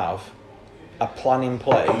not have a plan in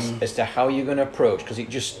place as to how you're going to approach, because it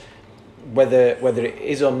just whether it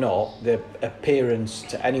is or not, the appearance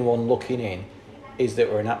to anyone looking in is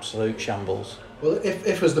that we're in absolute shambles. Well,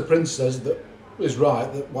 if as the Prince says that is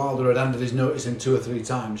right, that Wilder had handed his notice in 2 or 3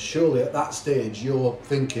 times, surely at that stage you're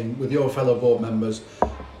thinking with your fellow board members,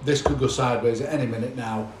 this could go sideways at any minute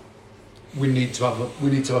now. We need to have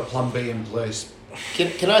a plan B in place.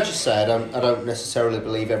 Can I just say I don't necessarily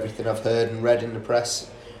believe everything I've heard and read in the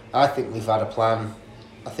press. I think we've had a plan.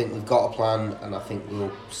 I think we've got a plan, and I think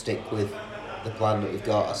we'll stick with the plan that we've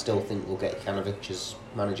got. I still think we'll get Jokanovic as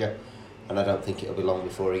manager, and I don't think it'll be long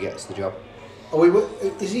before he gets the job.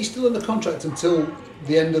 Is he still under contract until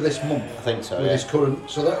the end of this month? I think so. With Yeah. his current,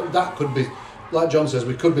 so that could be, like John says,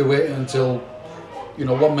 we could be waiting until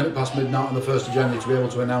 1 minute past midnight on the 1st of January to be able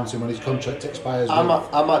to announce him when his contract expires. I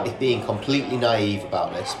might be being completely naive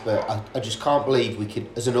about this, but I just can't believe we could,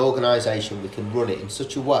 as an organisation, we can run it in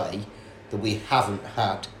such a way that we haven't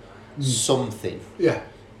had something. Yeah.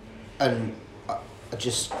 And I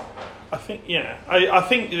just... I think I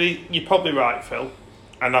think you're probably right, Phil,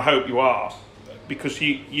 and I hope you are, because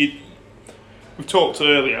we've talked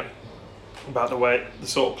earlier about the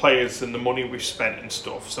sort of players and the money we've spent and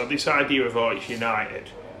stuff. So this idea of it's United,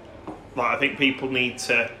 I think people need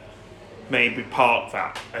to maybe park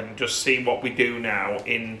that and just see what we do now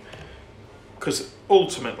because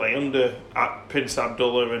ultimately under Prince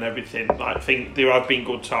Abdullah and everything, I think there have been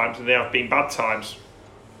good times and there have been bad times.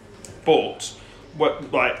 But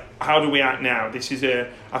how do we act now? This is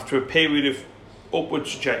after a period of upward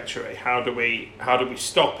trajectory. How do we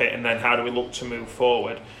stop it, and then how do we look to move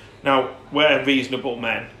forward? Now, we're reasonable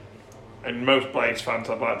men, and most Blades fans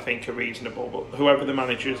I'd like to think are reasonable, but whoever the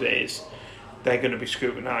manager is, they're going to be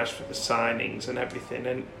scrutinised for the signings and everything.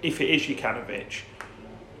 And if it is Jokanovic,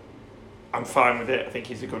 I'm fine with it. I think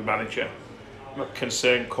he's a good manager. My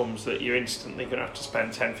concern comes that you're instantly going to have to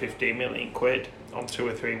spend 10-15 million quid on 2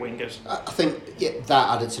 or 3 wingers. I think that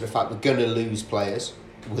added to the fact we're going to lose players.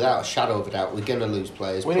 Without a shadow of a doubt, we're going to lose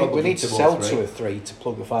players. We need to sell 2 or 3 to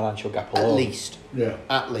plug the financial gap alone. At least. Yeah.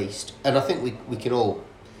 At least. And I think we can all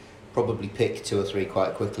probably pick 2 or 3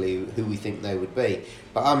 quite quickly who we think they would be.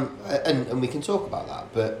 But and we can talk about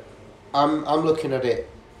that. But I'm looking at it,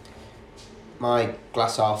 my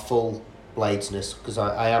glass half full bladesness, because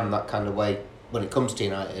I am that kind of way when it comes to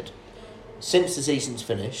United. Since the season's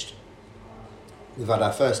finished, we've had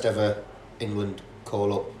our first ever England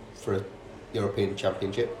call up for a European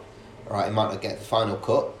Championship. All right, it might not get the final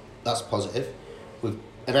cut. That's positive. We've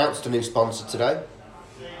announced a new sponsor today.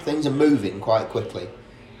 Things are moving quite quickly.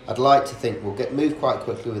 I'd like to think we'll move quite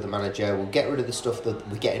quickly with the manager. We'll get rid of the stuff that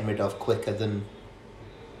we're getting rid of quicker than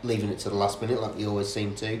leaving it to the last minute like we always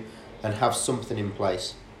seem to, and have something in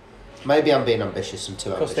place. Maybe I'm being ambitious and too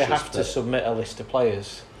ambitious. Because they have to submit a list of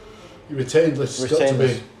players. Your retained list has got to be...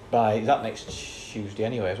 Is that next Tuesday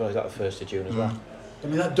anyway as well? Is that the 1st of June as well? I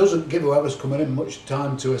mean, that doesn't give whoever's coming in much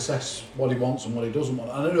time to assess what he wants and what he doesn't want.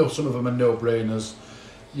 And I know some of them are no-brainers,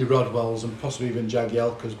 your Rodwells and possibly even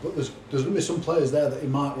Jagielkas, but there's going to be some players there that he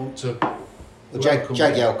might want to... Well,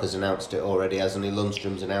 Jagielka's announced it already, hasn't he?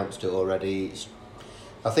 Lundstrom's announced it already.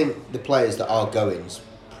 I think the players that are going's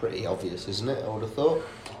pretty obvious, isn't it? I would have thought.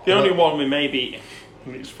 The only one we maybe,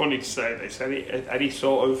 it's funny to say this, any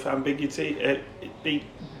sort of ambiguity, it'd be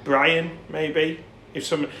Brian, maybe. If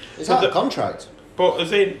some, is that a contract? But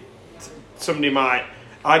as in, somebody might,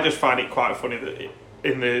 I just find it quite funny that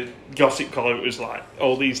in the gossip column it was like,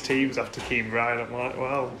 all these teams have to keep Brian. I'm like,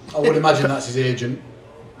 well. I would imagine that's his agent.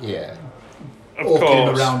 Yeah. Of course,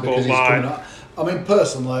 him around because he's coming out. I mean,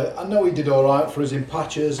 personally, I know he did all right for us in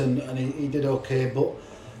patches and he did okay, but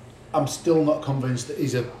I'm still not convinced that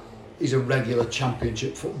he's a regular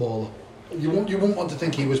Championship footballer. You wouldn't want to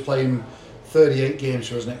think he was playing 38 games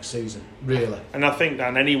for us next season, really. And I think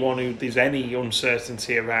that anyone who there's any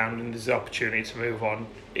uncertainty around and there's an opportunity to move on,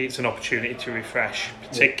 it's an opportunity to refresh,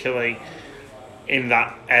 particularly in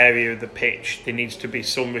that area of the pitch. There needs to be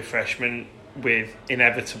some refreshment with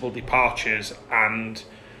inevitable departures, and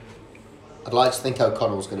I'd like to think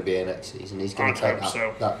O'Connell's going to be here next season. He's going to take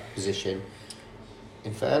that position.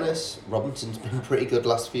 In fairness, Robinson's been pretty good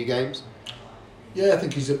last few games. Yeah, I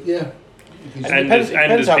think he's Ender's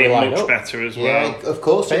been much better as well. Yeah, of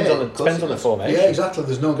course. Depends on the formation. Yeah, exactly.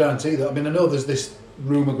 There's no guarantee that. I mean, I know there's this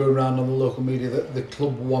rumour going around on the local media that the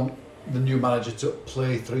club want the new manager to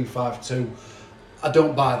play 3-5-2. I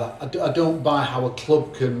don't buy that. I don't buy how a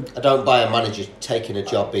club can... I don't buy a manager taking a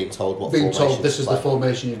job being told what formation this is the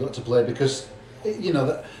formation you've got to play, because you know,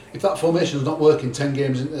 that if that formation is not working 10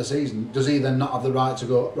 games into the season, does he then not have the right to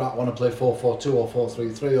go, right, I want to play 4-4-2 or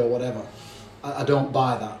 4-3-3 or whatever? I don't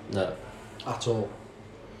buy that. No. At all.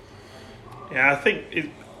 Yeah, I think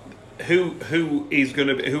who are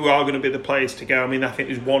going to be the players to go. I mean, I think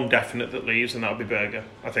there's one definite that leaves, and that'll be Berger.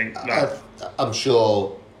 I think I'm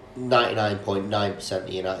sure 99.9% of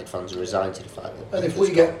United fans are resigned to the fact that. And if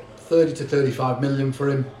we get 30 to 35 million for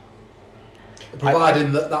him,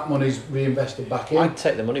 providing that money's reinvested back in, I'd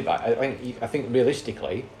take the money back. I think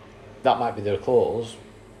realistically, that might be their clause.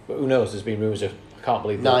 But who knows? There's been rumours of. I can't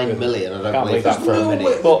believe 9 million. I don't believe that that for a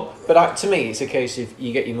minute. But to me, it's a case of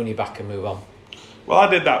you get your money back and move on. Well, I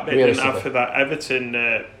did that bit Realistically. after that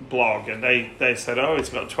Everton blog, and they said, oh, it's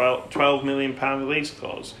got £12 million release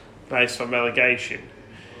clause based on relegation.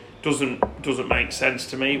 Doesn't make sense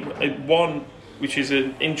to me. One, which is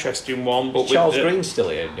an interesting one, but Charles Green's still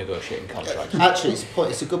here negotiating contracts. Actually,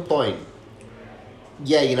 it's a good point.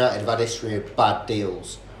 Yeah, United have had history of bad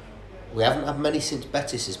deals. We haven't had many since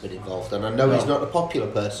Betis has been involved, and I know he's not a popular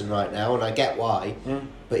person right now, and I get why,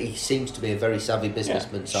 but he seems to be a very savvy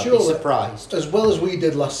businessman, so I'd be surprised. As well as we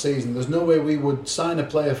did last season, there's no way we would sign a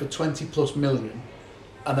player for 20 plus million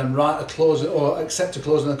and then write a clause or accept a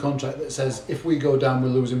clause in the contract that says if we go down, we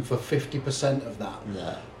lose him for 50% of that.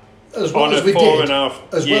 No. As well as we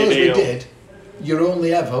did, you're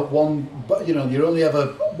only ever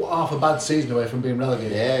half a bad season away from being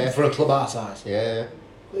relegated for a club our size. Yeah.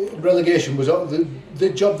 Relegation was the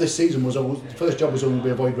job this season was the first job was only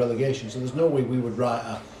to avoid relegation, so there's no way we would write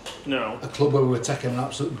a club where we were taking an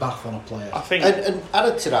absolute bath on a player. I think, and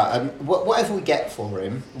added to that, and whatever we get for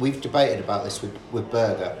him, we've debated about this with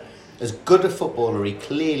Berger. As good a footballer he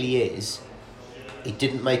clearly is, he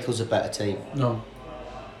didn't make us a better team. No.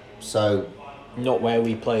 So, not where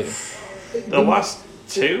we played him. The last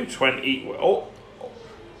 20.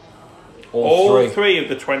 All three of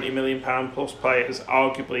the £20 million plus players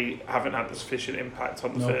arguably haven't had the sufficient impact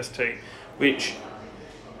on the first team, which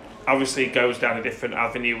obviously goes down a different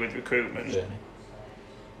avenue with recruitment.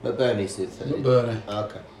 McBurney's the third. McBurney.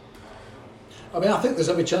 Okay. I mean, I think there's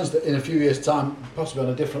every chance that in a few years' time, possibly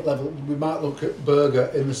on a different level, we might look at Berger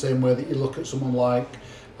in the same way that you look at someone like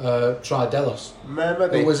Tridelis.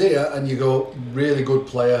 Maybe. Who was here and you go, really good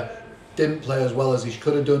player, didn't play as well as he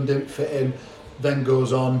could have done, didn't fit in. Then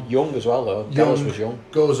goes on. Young as well, though. Dallas was young.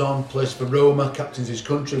 Goes on, plays for Roma, captains his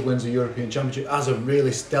country, wins a European Championship, has a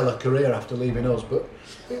really stellar career after leaving us. But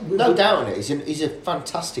no doubt in it, he's a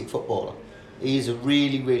fantastic footballer. He is a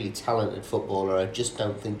really, really talented footballer. I just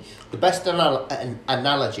don't think the best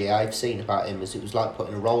analogy I've seen about him is it was like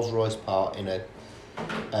putting a Rolls Royce part in a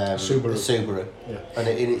Subaru. Yeah. And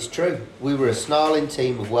it's true. We were a snarling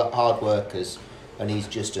team of hard workers. And he's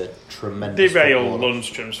just a tremendous Derailed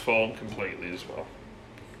Lundstrom's form completely as well.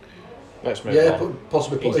 Let's move on.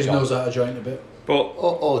 Possibly put his nose out of joint a bit. But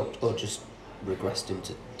or just regressed him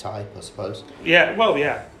to type, I suppose. Yeah, well,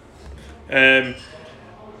 yeah.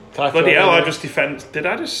 Bloody hell, I just defend. Did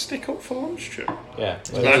I just stick up for Lundstrom? Yeah.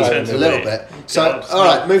 A little bit. So,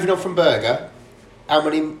 alright, moving on from Berger, how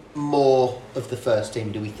many more of the first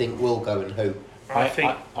team do we think will go and who? I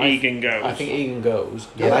think Egan goes. I think Egan goes.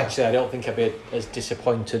 Yeah. And actually, I don't think I'd be as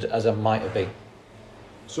disappointed as I might have been.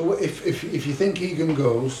 So if you think Egan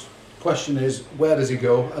goes, question is, where does he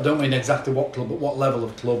go? I don't mean exactly what club, but what level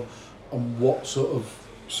of club and what sort of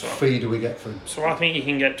fee do we get for him? So I think you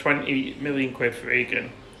can get 20 million quid for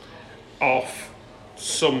Egan off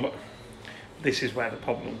some... This is where the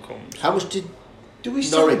problem comes. How much did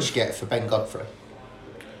Norwich get for Ben Godfrey?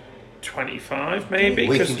 25 maybe.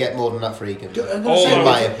 We can get more than that for Egan. In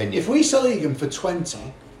my opinion. If we sell Egan for 20,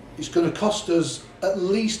 it's going to cost us at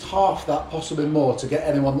least half that, possibly more, to get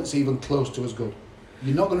anyone that's even close to as good.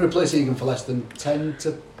 You're not going to replace Egan for less than 10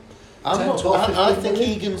 to 12, 15 I think million.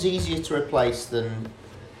 Egan's easier to replace than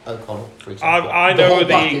O'Connell, for example. I The know whole the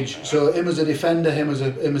package. So him as a defender, him as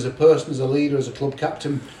a person, as a leader, as a club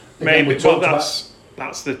captain. Again, maybe. we Well, talked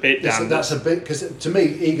that's the bit. about, Dan. that's a bit, because to me,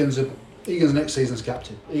 Egan's next season's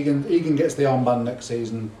captain. Egan gets the armband next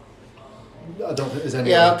season. I don't think there's any.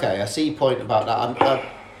 Yeah, okay, I see your point about that.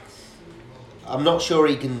 I'm not sure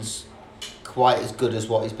Egan's quite as good as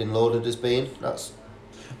what he's been lauded as being.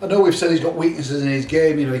 I know we've said he's got weaknesses in his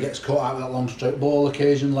game. You know, he gets caught out with that long straight ball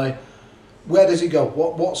occasionally. Where does he go?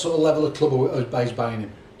 What sort of level of club are buying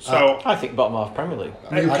him? So I think bottom half Premier League.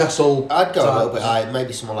 Newcastle. I'd go a little bit higher,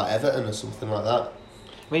 maybe someone like Everton or something like that.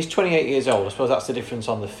 I mean, he's 28 years old. I suppose that's the difference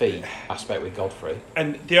on the fee aspect with Godfrey.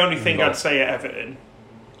 And the only thing I'd say at Everton,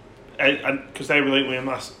 and because they were linked with him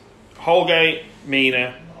last, Holgate,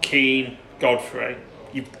 Mina, Keane, Godfrey,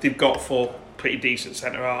 they've got 4 pretty decent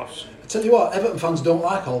centre halves. Tell you what, Everton fans don't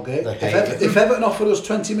like Holgate. They hate it. If Everton offered us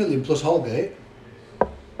 20 million plus Holgate,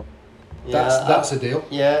 that's a deal.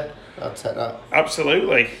 Yeah, I'd take that.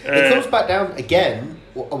 Absolutely. It comes back down again.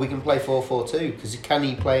 Are we going to play 4-4-2? Because can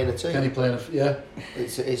he play in a 2? Can he play in a... Yeah.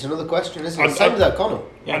 It's another question, isn't it? Same with O'Connell.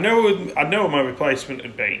 I know what my replacement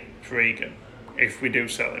would be for Egan if we do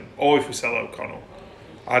sell him, or if we sell O'Connell.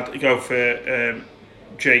 I'd go for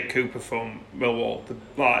Jake Cooper from Millwall, the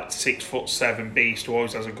 6'7" beast who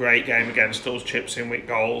always has a great game against us, chips in with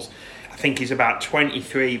goals. I think he's about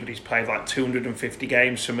 23, but he's played 250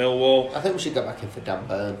 games for Millwall. I think we should go back in for Dan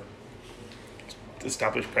Burn.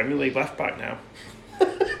 Established Premier League left back now.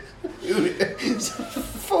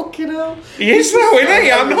 Fucking hell. He is though, isn't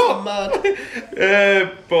he? I'm not mad.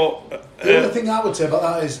 The other thing I would say about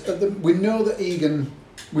that is we know that Egan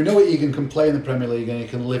can play in the Premier League and he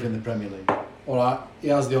can live in the Premier League. All right, he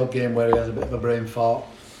has the odd game where he has a bit of a brain fart.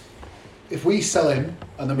 If we sell him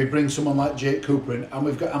and then we bring someone like Jake Cooper in and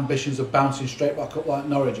we've got ambitions of bouncing straight back up like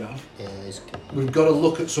Norwich have, we've got to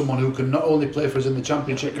look at someone who can not only play for us in the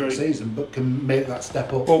Championship for a season but can make that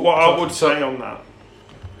step up. But what I would say on that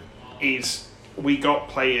is we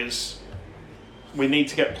need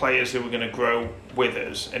to get players who are going to grow with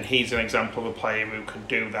us, and he's an example of a player who can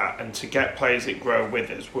do that. And to get players that grow with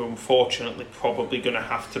us, we're unfortunately probably going to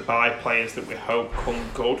have to buy players that we hope come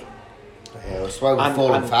good. Yeah, it's why we're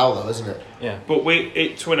falling foul though, isn't it? Yeah. But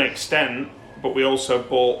to an extent, but we also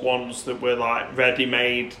bought ones that were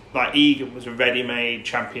ready-made. Like Egan was a ready-made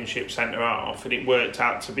Championship centre-half, and it worked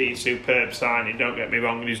out to be a superb signing, don't get me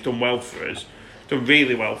wrong, and he's done well for us. Done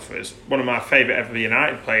really well for us. One of my favourite ever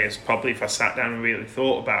United players, probably, if I sat down and really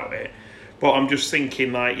thought about it. But I'm just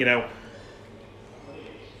thinking,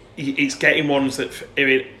 it's getting ones that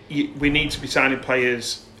we need to be signing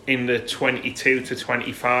players in the 22 to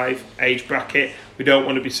 25 age bracket. We don't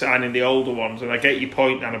want to be signing the older ones. And I get your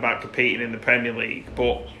point, Dan, about competing in the Premier League.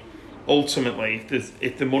 But ultimately,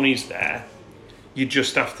 if the money's there, you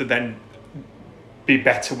just have to then be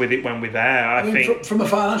better with it when we're there. I think from a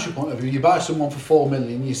financial point of view, you buy someone for 4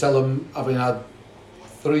 million, you sell them having had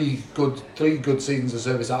three good seasons of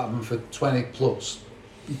service out of them for 20 plus.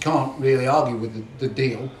 You can't really argue with the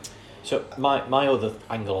deal. So my other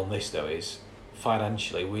angle on this though is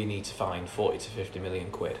financially we need to find 40 to 50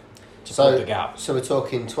 million quid to plug the gap. So we're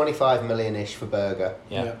talking 25 million-ish for Berger.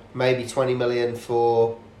 Yeah. Maybe 20 million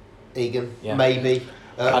for Egan. Yeah. Maybe.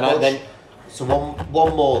 So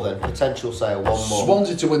one more then, potential sale, one more.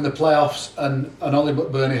 Swansea to win the playoffs and Ollie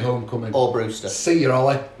McBurney homecoming. Or Brewster. See you,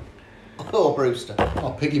 Ollie. Or Brewster.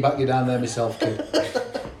 I'll piggyback you down there myself, kid.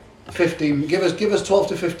 15. Give us 12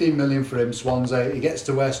 to 15 million for him, Swansea. He gets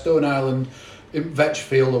to wear Stone Island in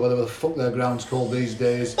Vetchfield or whatever the fuck their ground's called these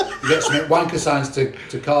days. He gets some wanker signs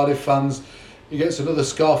to Cardiff fans. He gets another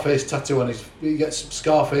Scarface tattoo on his. He gets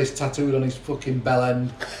Scarface tattooed on his fucking bell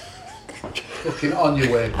end. Fucking on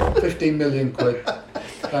your way. 15 million quid.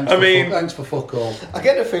 Thanks for fuck all. I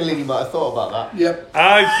get a feeling you might have thought about that. Yep.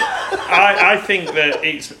 I think that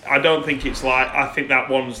I don't think it's I think that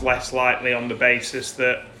one's less likely on the basis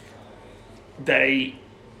that they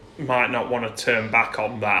might not want to turn back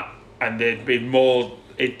on that, and they're more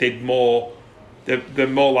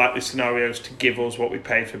likely scenarios to give us what we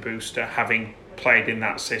paid for Brewster, having played in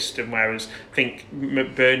that system, whereas I think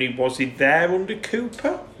McBurney, was he there under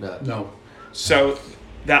Cooper? No. So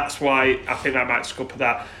that's why I think that might scupper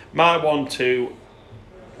that. My 1-2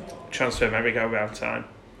 transfer merry-go-round time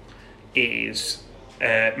is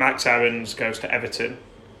Max Aarons goes to Everton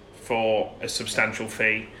for a substantial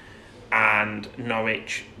fee and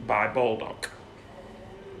Norwich by Baldock.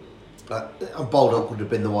 Baldock would have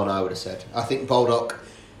been the one I would have said. I think Baldock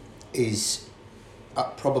is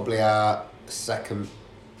probably our second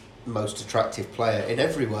most attractive player in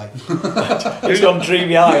every way. He's gone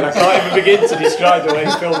dreamy eye and I can't even begin to describe the way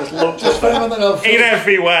his film has looked. In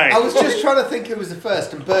every way. I was just trying to think who was the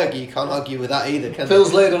first, and Berger, you can't argue with that either, can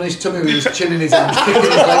Phil's laid on his tummy with his chin in his hand, kicking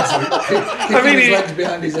his legs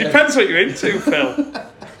behind his head. Depends what you're into, Phil.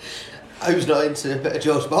 Who's not into a bit of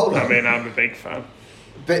George Baldock? I mean, I'm a big fan.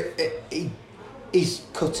 But he's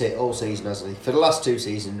cut it all season, hasn't he? For the last 2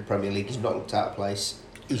 seasons in the Premier League, he's not looked out of place.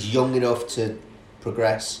 He's young enough to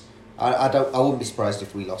progress. I wouldn't be surprised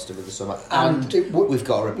if we lost him in the summer. And we've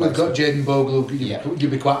got a replacement. We've got Jayden Bogle, who you'd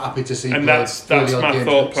be quite happy to see. And that's my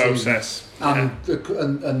thought process.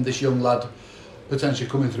 And this young lad potentially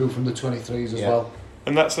coming through from the 23s as well.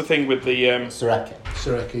 And that's the thing with the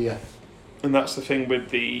Sareki, yeah. And that's the thing with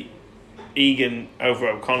the Egan over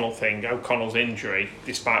O'Connell thing. O'Connell's injury,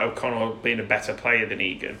 despite O'Connell being a better player than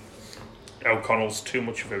Egan, O'Connell's too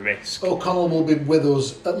much of a risk. O'Connell will be with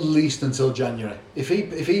us at least until January. If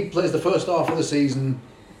he plays the first half of the season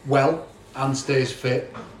well and stays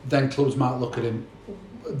fit, then clubs might look at him.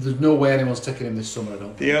 There's no way anyone's taking him this summer, I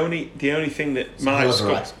don't think. The only thing that It's a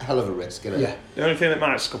might hell of a risk, isn't it? Yeah. the only thing that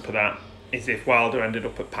might scupper that is if Wilder ended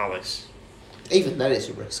up at Palace. Even then, it's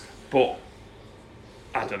a risk. But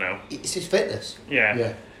I don't know. It's his fitness. Yeah,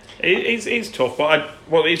 Yeah. It's tough. But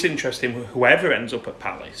what is interesting, whoever ends up at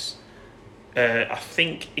Palace, I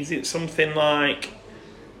think, is it something like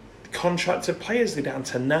contracted players? They're down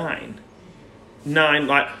to 9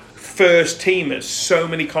 like first teamers. So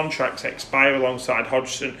many contracts expire alongside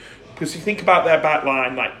Hodgson. Because if you think about their back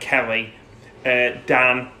line, like Kelly,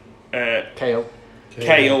 Dan, Kale.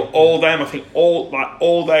 Kale, all them, I think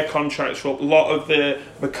all their contracts are up. A lot of the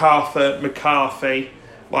McCarthy,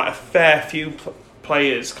 like a fair few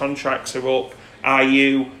players' contracts are up.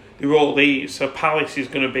 IU, they're all these. So Palace is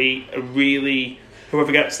going to be a really,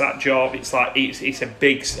 whoever gets that job, it's a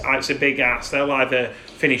big ask. They'll either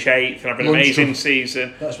finish 8th and have an amazing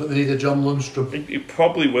season. That's what they need, a John Lundstrom. You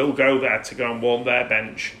probably will go there to go and warm their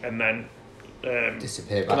bench and then.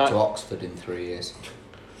 Disappear back to Oxford in 3 years.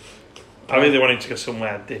 I really wanted to go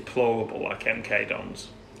somewhere deplorable like MK Dons.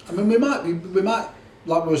 I mean, we might,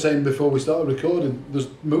 like we were saying before we started recording, there's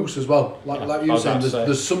Moose as well. Like you were saying,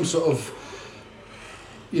 there's some sort of,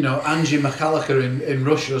 Angie McCallicker in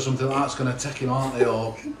Russia or something like that's going to take him, aren't they?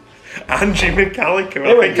 Or Angie McCallicker,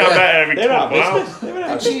 I think I met her in Club Wow.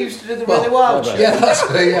 And she used to do the really wild shit. Yeah, that's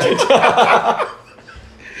her, yeah.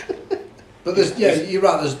 But you're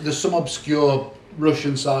right. There's some obscure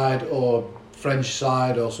Russian side or French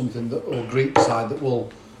side or something or Greek side that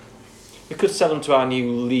will. We could sell them to our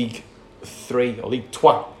new League 3 or League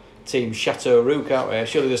 2 team, Chateauroux, can't we?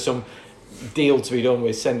 Surely there's some deal to be done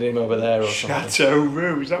with sending him over there or something.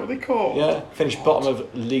 Chateauroux, is that what they call? Yeah, finished bottom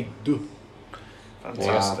of League 2.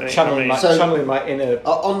 Fantastic. Channeling my inner.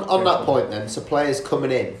 On that point, then, so players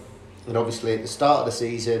coming in, and obviously at the start of the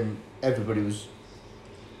season, everybody was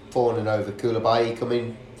fawning over Koulibaly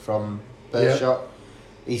coming from Bershot. Yeah.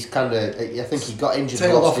 He's kind of, I think he got injured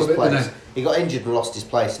and lost his place. He got injured and lost his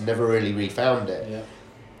place and never really refound it. Yeah.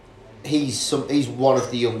 He's one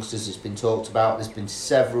of the youngsters that's been talked about. There's been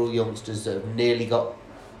several youngsters that have nearly got.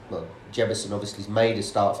 Well, Jebison obviously has made a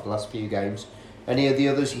start for the last few games. Any of the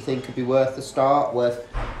others you think could be worth a start?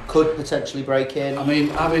 Could potentially break in? I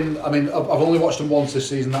mean, I've only watched them once this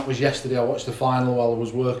season. That was yesterday. I watched the final while I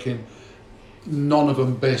was working. None of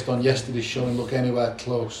them, based on yesterday's showing, look anywhere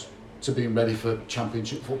close to being ready for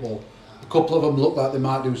Championship football. A couple of them look like they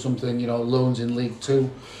might do something, loans in League 2.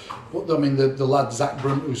 But I mean, the lad Zach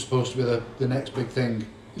Brunt, who's supposed to be the next big thing,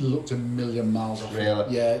 he looked a million miles off.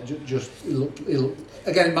 Really? Yeah, he looked.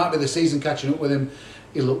 Again, it might be the season catching up with him.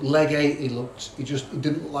 He looked leggy. He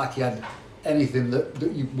didn't look like he had anything that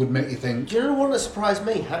would make you think. Do you know one that surprised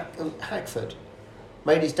me? Hackford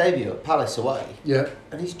made his debut at Palace away. Yeah.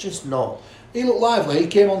 And he's just not. He looked lively. He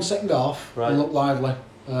came on second half right. and looked lively.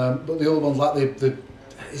 But the other ones, like the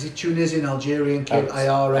is it Tunisian, Algerian kid,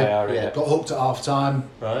 Ayari, got hooked at half time.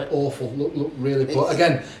 Right. Awful. Looked really poor.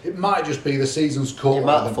 Again, it might just be the season's cut. The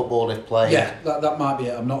amount of football they've played. Yeah, that might be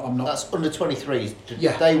it. I'm not. That's under 23s.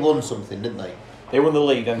 Yeah. They won something, didn't they? They won the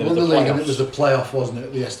league, and they won the league, and it was the playoff, wasn't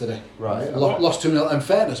it, yesterday? Right. Lost 2-0. In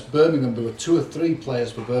fairness, Birmingham, there were 2 or 3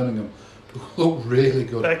 players for Birmingham who looked really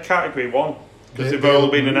good. They're Category 1. Because they've all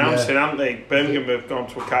been announcing, haven't they? Birmingham have gone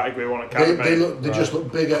to a Category 1 academy. They just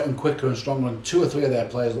look bigger and quicker and stronger, and 2 or 3 of their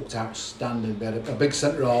players looked outstanding. They had a big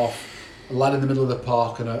centre half, a lad in the middle of the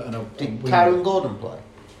park, and a Did Karen Gordon play?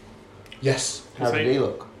 Yes. How did he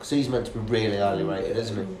look? Because he's meant to be really highly rated,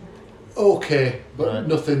 isn't he? Okay, but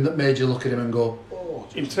nothing that made you look at him and go, oh.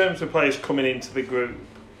 In terms of players coming into the group,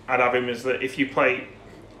 I'd have him as that if you're playing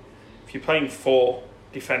 4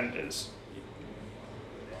 defenders,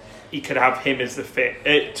 you could have him as the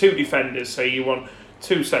fit. 2 defenders, so you want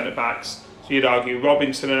 2 centre backs. So you'd argue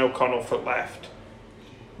Robinson and O'Connell for left,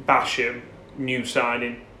 Basham, new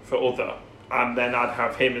signing for other, and then I'd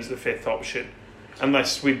have him as the 5th option,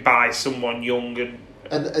 unless we buy someone young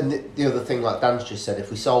And the other thing, like Dan's just said, if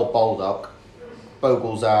we sold Baldock,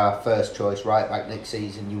 Bogle's our first choice right back next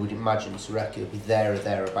season. You would imagine Sareki would be there or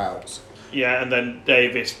thereabouts. Yeah, and then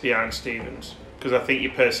Davis behind Stevens. Because I think you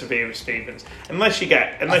persevere with Stevens. I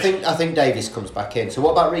think Davis comes back in. So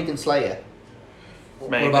what about Regan Slater?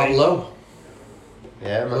 Maybe. What about Lowe?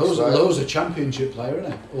 Yeah, Lowe's a championship player,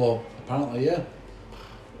 isn't he? Or apparently, yeah.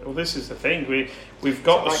 Well, this is the thing. We've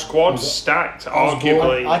got the squad stacked.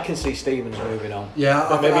 Arguably, I can see Stevens moving on. Yeah,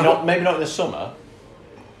 but maybe not in the summer.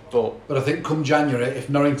 But I think come January, if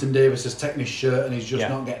Norrington Davis has taken his shirt and he's just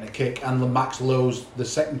not getting a kick, and Max Lowe's the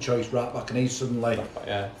second choice right back, and he's suddenly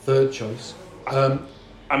third choice.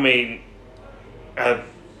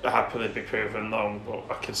 happily be proven wrong, but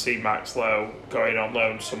I can see Max Lowe going on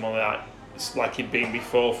loan somewhere like he'd been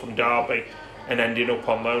before from Derby and ending up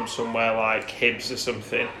on loan somewhere like Hibs or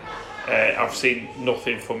something. I've seen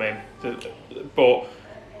nothing from him, but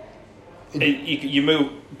you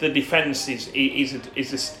move. The defence is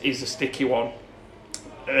a sticky one,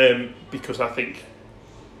 because I think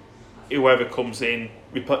whoever comes in,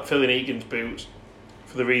 filling Egan's boots,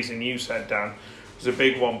 for the reason you said, Dan, was a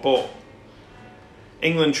big one. But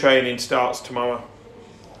England training starts tomorrow.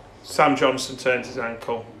 Sam Johnson turns his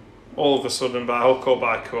ankle. All of a sudden, by hook or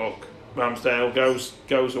by crook, Ramsdale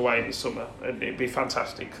goes away this summer, and it'd be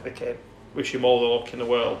fantastic for the kid. Wish him all the luck in the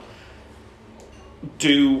world.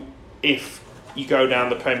 If you go down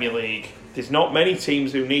the Premier League, there's not many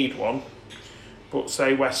teams who need one, but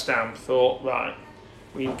say West Ham thought, right,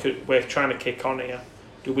 we're trying to kick on here.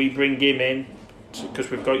 Do we bring him in? Because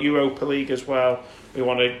we've got Europa League as well. We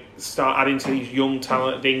want to start adding to these young,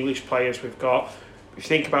 talented English players we've got. If you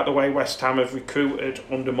think about the way West Ham have recruited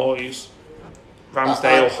under Moyes,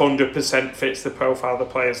 Ramsdale 100% fits the profile of the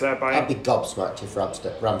players they're buying. I'd be gobsmacked if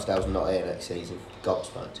Ramsdale's not here next season.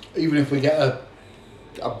 Gobsmacked. Even if we get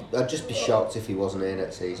I'd just be shocked if he wasn't here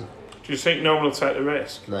next season. Do you think no one will take the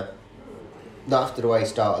risk? No. Not after the way he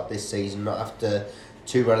started this season, not after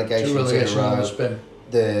two relegations in a on the row. spin.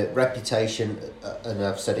 The reputation, and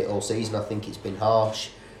I've said it all season, I think it's been harsh.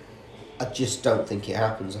 I just don't think it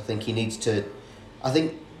happens. I think he needs to... I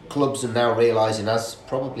think clubs are now realising, as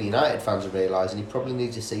probably United fans are realising, he probably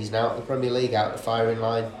needs a season out of the Premier League, out of the firing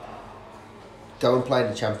line. Go and play in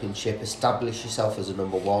the Championship, establish yourself as a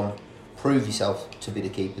number one, prove yourself to be the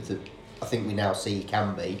keeper that I think we now see he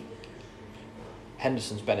can be.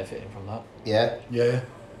 Henderson's benefiting from that. Yeah, Yeah.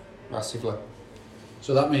 massively.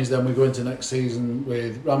 So that means then we go into next season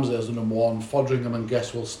with Ramsdale as the number one, Foderingham and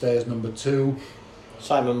Guess will stay as number two.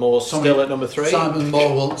 Simon Moore's still at number 3. Simon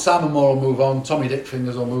Moore will move on. Tommy Dick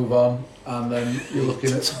Fingers will move on, and then you're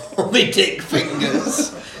looking at Tommy Dick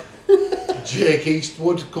Fingers. Jake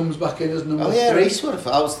Eastwood comes back in as number 3. Oh yeah, Eastwood.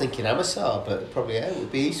 I was thinking Amosar, but probably it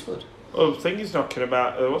would be Eastwood. Well, the thing he's knocking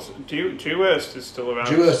about, Dewhurst is still around.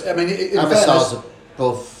 Dewhurst, I mean, in Amosar's fairness,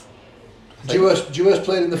 above. Dewhurst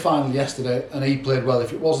played in the final yesterday, and he played well.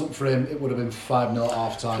 If it wasn't for him, it would have been 5-0 at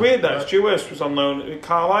half time. It's weird though, Dewhurst was on loan at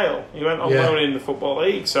Carlisle. He went on loan in the Football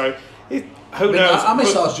League, so who knows?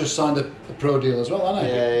 Amosar's just signed a pro deal as well,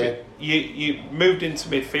 hasn't he? Yeah. You moved into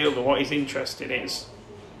midfield, and what he's interested in is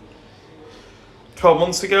 12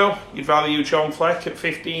 months ago, you'd value John Fleck at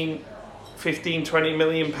 15, 20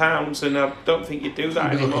 million pounds, and I don't think you'd do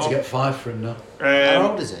that You'd be anymore. looking to get 5 for him now. How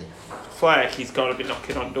old is he? Fleck, he's got to be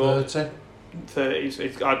knocking on door.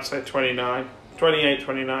 30s, I'd say 29. 28,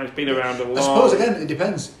 29. He's been around a lot. I suppose, again, it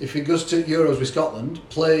depends. If he goes to Euros with Scotland,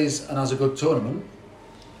 plays and has a good tournament,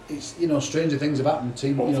 it's, stranger things have happened.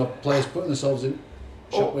 Players putting themselves in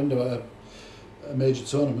shop window at a major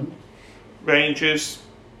tournament. Rangers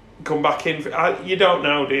come back in. You don't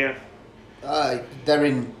know, do you? They're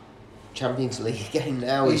in Champions League again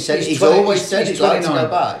now. He's 20 always said he'd like to 29.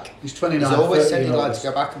 go back. He's 29. He's always said 30 he'd like August. to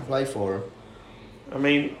go back and play for him. I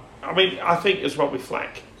mean, I think as well with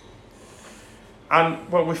Fleck.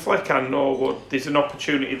 And with Fleck and Norwood, there's an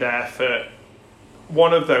opportunity there for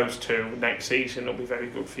one of those two next season will be very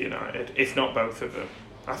good for United, if not both of them.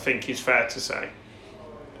 I think is fair to say.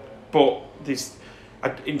 But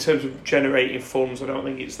in terms of generating funds, I don't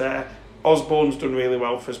think it's there. Osborne's done really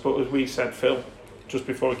well for us, but as we said, Phil, just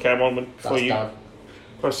before we came on, I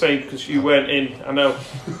was saying, because you weren't in, I know,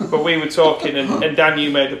 but we were talking, and Dan,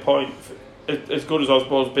 you made the point, as good as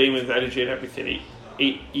Osborne's been with energy and everything,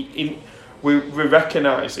 we're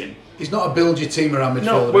recognising. He's not a build your team around midfielder.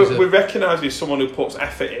 No, we're recognising someone who puts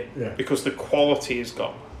effort in because the quality is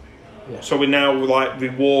gone. Yeah. So we're now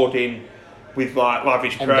rewarding with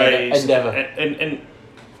lavish praise, endeavour,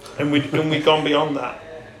 and we've gone beyond that.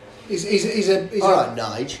 He's All right,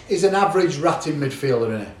 Nige. He's an average ratting midfielder,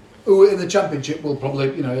 isn't he? Who in the Championship will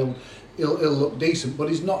probably, he'll look decent, but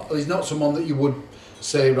he's not someone that you would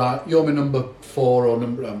say, right, you're my number 4 or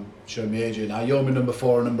number. I'm showing me age here now. You're my number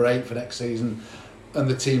 4 or number 8 for next season, and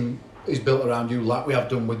the team is built around you like we have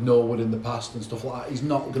done with Norwood in the past and stuff like that. He's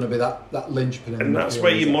not going to be that linchpin. And that's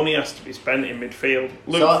where your money has to be spent in midfield.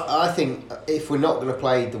 So I think if we're not going to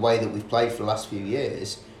play the way that we've played for the last few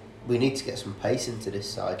years, we need to get some pace into this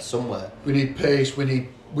side somewhere. We need pace. We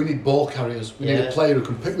need ball carriers. We need a player who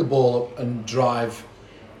can pick the ball up and drive,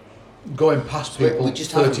 going past people we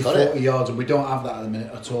just 30, 40 it. yards, and we don't have that at the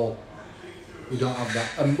minute at all. We don't have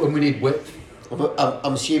that, and we need width.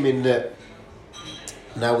 I'm assuming that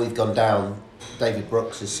now we've gone down, David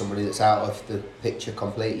Brooks is somebody that's out of the picture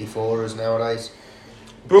completely for us nowadays.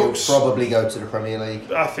 Brooks, He'll probably go to the Premier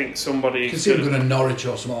League. I think somebody. You can see him going to Norwich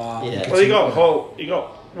or something like that. Yeah. You can Well, see- he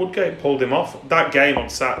got Woodgate pulled him off. That game on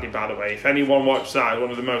Saturday, by the way, if anyone watched that, it's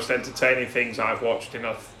one of the most entertaining things I've watched in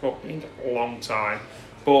a fucking long time.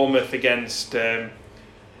 Bournemouth against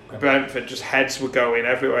Brentford, just heads were going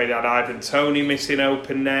everywhere. They had Ivan Toney missing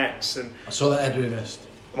open nets, and I saw that Edwin missed.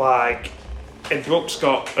 and Brooks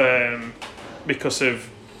got because of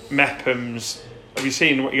Mepham's. Have you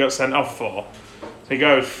seen what he got sent off for? So he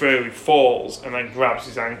goes through, he falls, and then grabs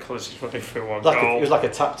his ankle as he's running through one goal. It was like a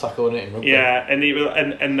tap tackle, wasn't it? In rugby? Yeah,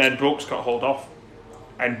 and then Brooks got hauled off,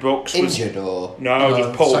 and Brooks was Injured or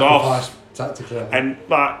just pulled off. Sacrificed tactically. And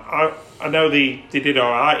I know they did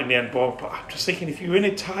all right in the end, but I'm just thinking if you're in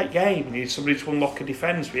a tight game and you need somebody to unlock a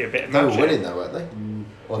defence with a bit of they were magic. winning though, weren't they?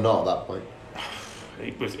 Or not at that point.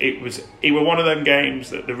 It were one of them games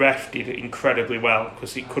that the ref did incredibly well,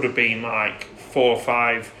 because it could have been like 4 or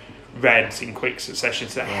 5 reds in quick succession.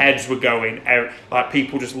 So the heads were going out, like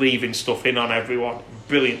people just leaving stuff in on everyone.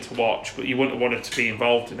 Brilliant to watch, but you wouldn't have wanted to be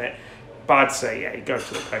involved in it. But I'd say yeah, go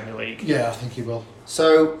to the Premier League. Yeah, I think he will.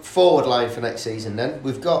 So forward line for next season then.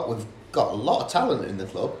 We've got a lot of talent in the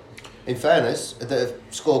club. In fairness, that have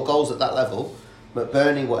scored goals at that level.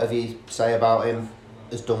 McBurney, whatever you say about him,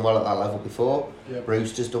 has done well at that level before. Yep.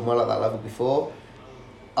 Brewster's done well at that level before.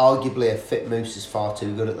 Arguably a fit Moose is far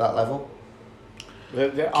too good at that level.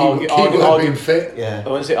 Keyword being fit. Yeah. I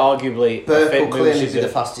wouldn't say arguably. Burke fit will clearly moves be is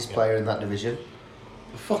the fastest player in that division.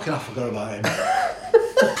 Fucking I forgot about him.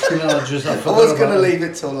 I was going to leave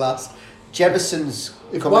it till last. Jefferson's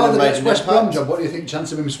If coming while and the made next an West Brom impact. job, what do you think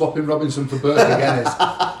chance of him swapping Robinson for Burke again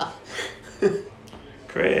is?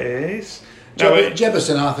 Chris. No,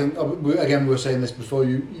 Jefferson, I think, again, we were saying this before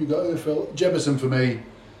you got here, Phil. Jefferson, for me,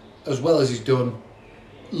 as well as he's done,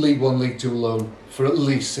 League 1, League 2 alone, for at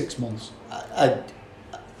least 6 months. I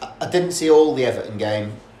didn't see all the Everton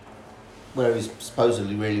game where he was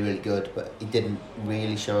supposedly really, really good, but he didn't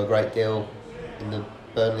really show a great deal in the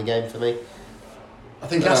Burnley game for me. I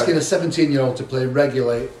think asking a 17-year-old to play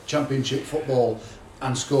regular Championship football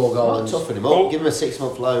and score Not goals. toughen him up, give him a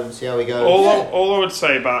 6-month loan, see how he goes. all I would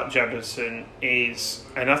say about Jefferson is,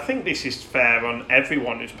 and I think this is fair on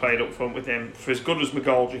everyone who's played up front with him, for as good as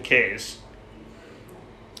McGoldrick is,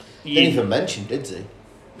 Didn't even mention, did he?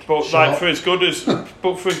 but Sure. like for as good as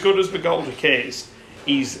McGoldrick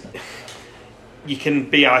is, you can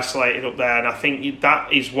be isolated up there, and I think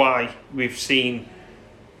that is why we've seen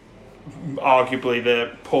arguably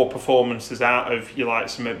the poor performances out of you like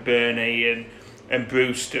some McBurney and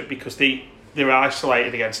Brewster, because they're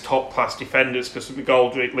isolated against top class defenders, because of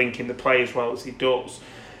McGoldrick linking the play as well as he does.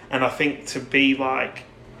 And I think to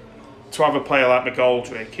have a player like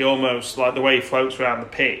McGoldrick, he almost, like the way he floats around the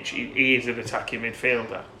pitch, he is an attacking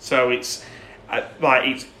midfielder. So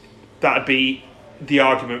that'd be the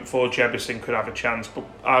argument for Jefferson could have a chance. But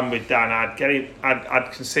I'm with Dan.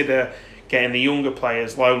 I'd consider getting the younger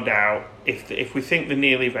players loaned out if we think they're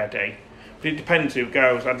nearly ready. But it depends who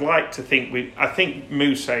goes. I'd like to think I think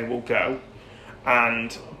Muse will go,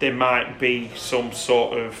 and there might be some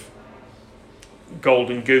sort of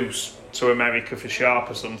golden goose to America for Sharp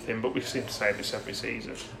or something. But we seem to say this every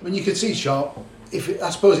season. I mean, you could see Sharp. I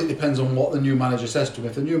suppose it depends on what the new manager says to him.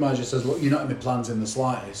 If the new manager says, "Look, you're not in my plans in the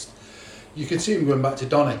slightest," you could see him going back to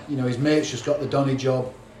Donny. You know, his mate's just got the Donny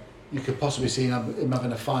job. You could possibly see him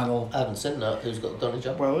having a final. I haven't seen that. Who's got the Donny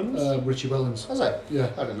job? Wellens? Richie Wellens. Has he? Yeah.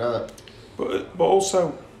 I didn't know that. But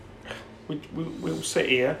also, we'll sit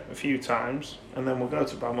here a few times, and then we'll go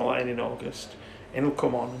to Bramall Lane in August, and he'll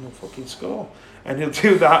come on and he'll fucking score, and he'll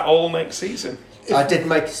do that all next season. I did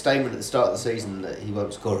make a statement at the start of the season that he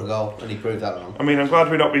won't score a goal, and he proved that wrong. I mean, I'm glad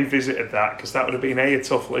we not revisited that, because that would have been a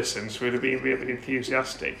tough listen, so we'd have been really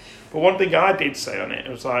enthusiastic. But one thing I did say on it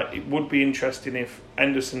was like, it would be interesting if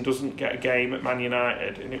Henderson doesn't get a game at Man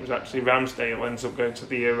United, and it was actually Ramsdale who ends up going to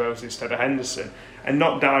the Euros instead of Henderson, and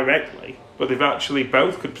not directly, but they've actually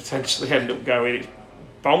both could potentially end up going. It's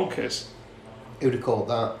bonkers. Who would have called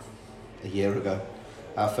that a year ago?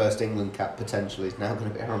 Our first England cap potentially is now going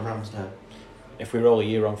to be Aaron Ramsdale. If we roll a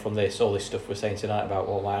year on from this, all this stuff we're saying tonight about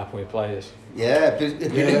what might happen with players. Yeah,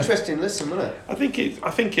 it'd be an interesting listen, wouldn't it? I think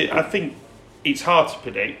it's hard to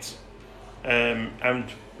predict, and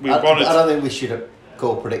we I wanted. don't think we should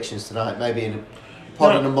call predictions tonight. Maybe in a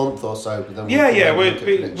pod in a month or so. But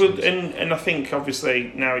then and I think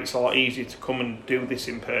obviously now it's a lot easier to come and do this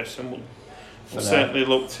in person. We'll certainly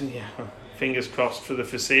look to fingers crossed for the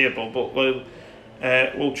foreseeable, but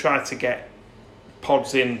we'll try to get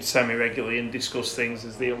pods in semi-regularly and discuss things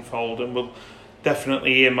as they unfold, and we'll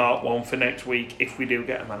definitely earmark one for next week if we do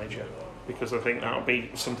get a manager, because I think that'll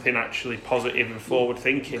be something actually positive and forward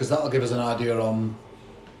thinking. Because that'll give us an idea on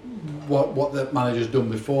what the manager's done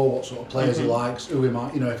before, what sort of players he likes, who he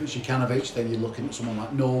might, if it's Jukanovic, then you're looking at someone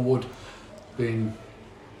like Norwood being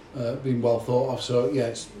well thought of. So yeah,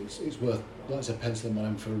 it's worth, like I said, penciling one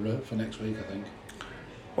in for next week, I think.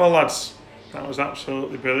 Well, lads, that was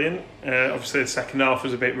absolutely brilliant. Obviously, the second half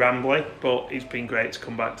was a bit rambly, but it's been great to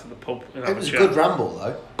come back to the pub and have It was a a chat. good ramble,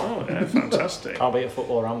 though. Oh, yeah, fantastic. Can't beat a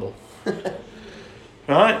football ramble.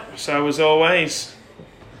 Right, so as always,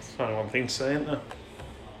 that's only one thing to say, isn't there?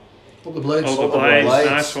 Up the blades. All the the blades, blades.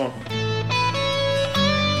 nice one.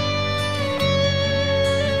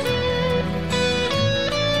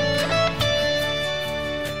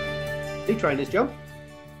 New trainers, John.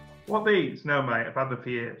 What these? No, mate, I've had them for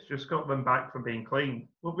years. Just got them back from being cleaned.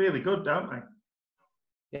 Look really good, don't they?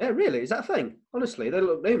 Yeah, really? Is that a thing? Honestly, they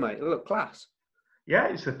look new, mate. They look class. Yeah,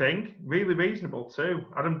 it's a thing. Really reasonable too.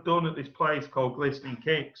 Had them done at this place called Glistening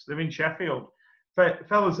Kicks. They're in Sheffield.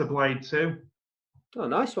 Fellas are blade too. Oh,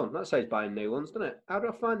 nice one. That saves buying new ones, doesn't it? How do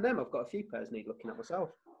I find them? I've got a few pairs need looking at myself.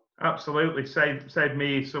 Absolutely. Save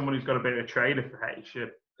me, someone who's got a bit of a trader for H,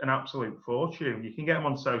 an absolute fortune. You can get them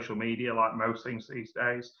on social media like most things these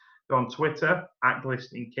days. They're on Twitter at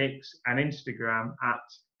Glistening Kicks and Instagram at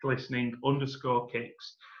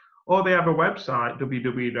glistening_kicks. Or they have a website,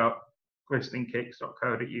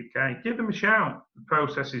 www.glisteningkicks.co.uk. Give them a shout. The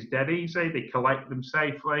process is dead easy. They collect them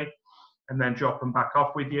safely and then drop them back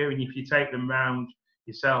off with you. And if you take them round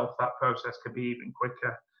yourself, that process could be even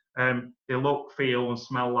quicker. They look, feel, and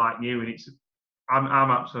smell like new, and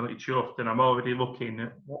I'm absolutely chuffed, and I'm already looking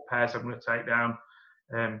at what pairs I'm going to take down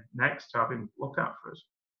next to have him look at for us.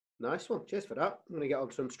 Nice one. Cheers for that. I'm going to get on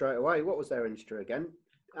to them straight away. What was their Insta again?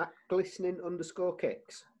 At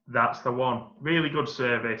glistening_kicks. That's the one. Really good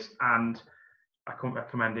service, and I couldn't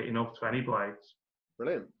recommend it enough to any blades.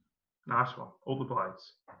 Brilliant. Nice one. All the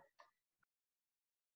blades.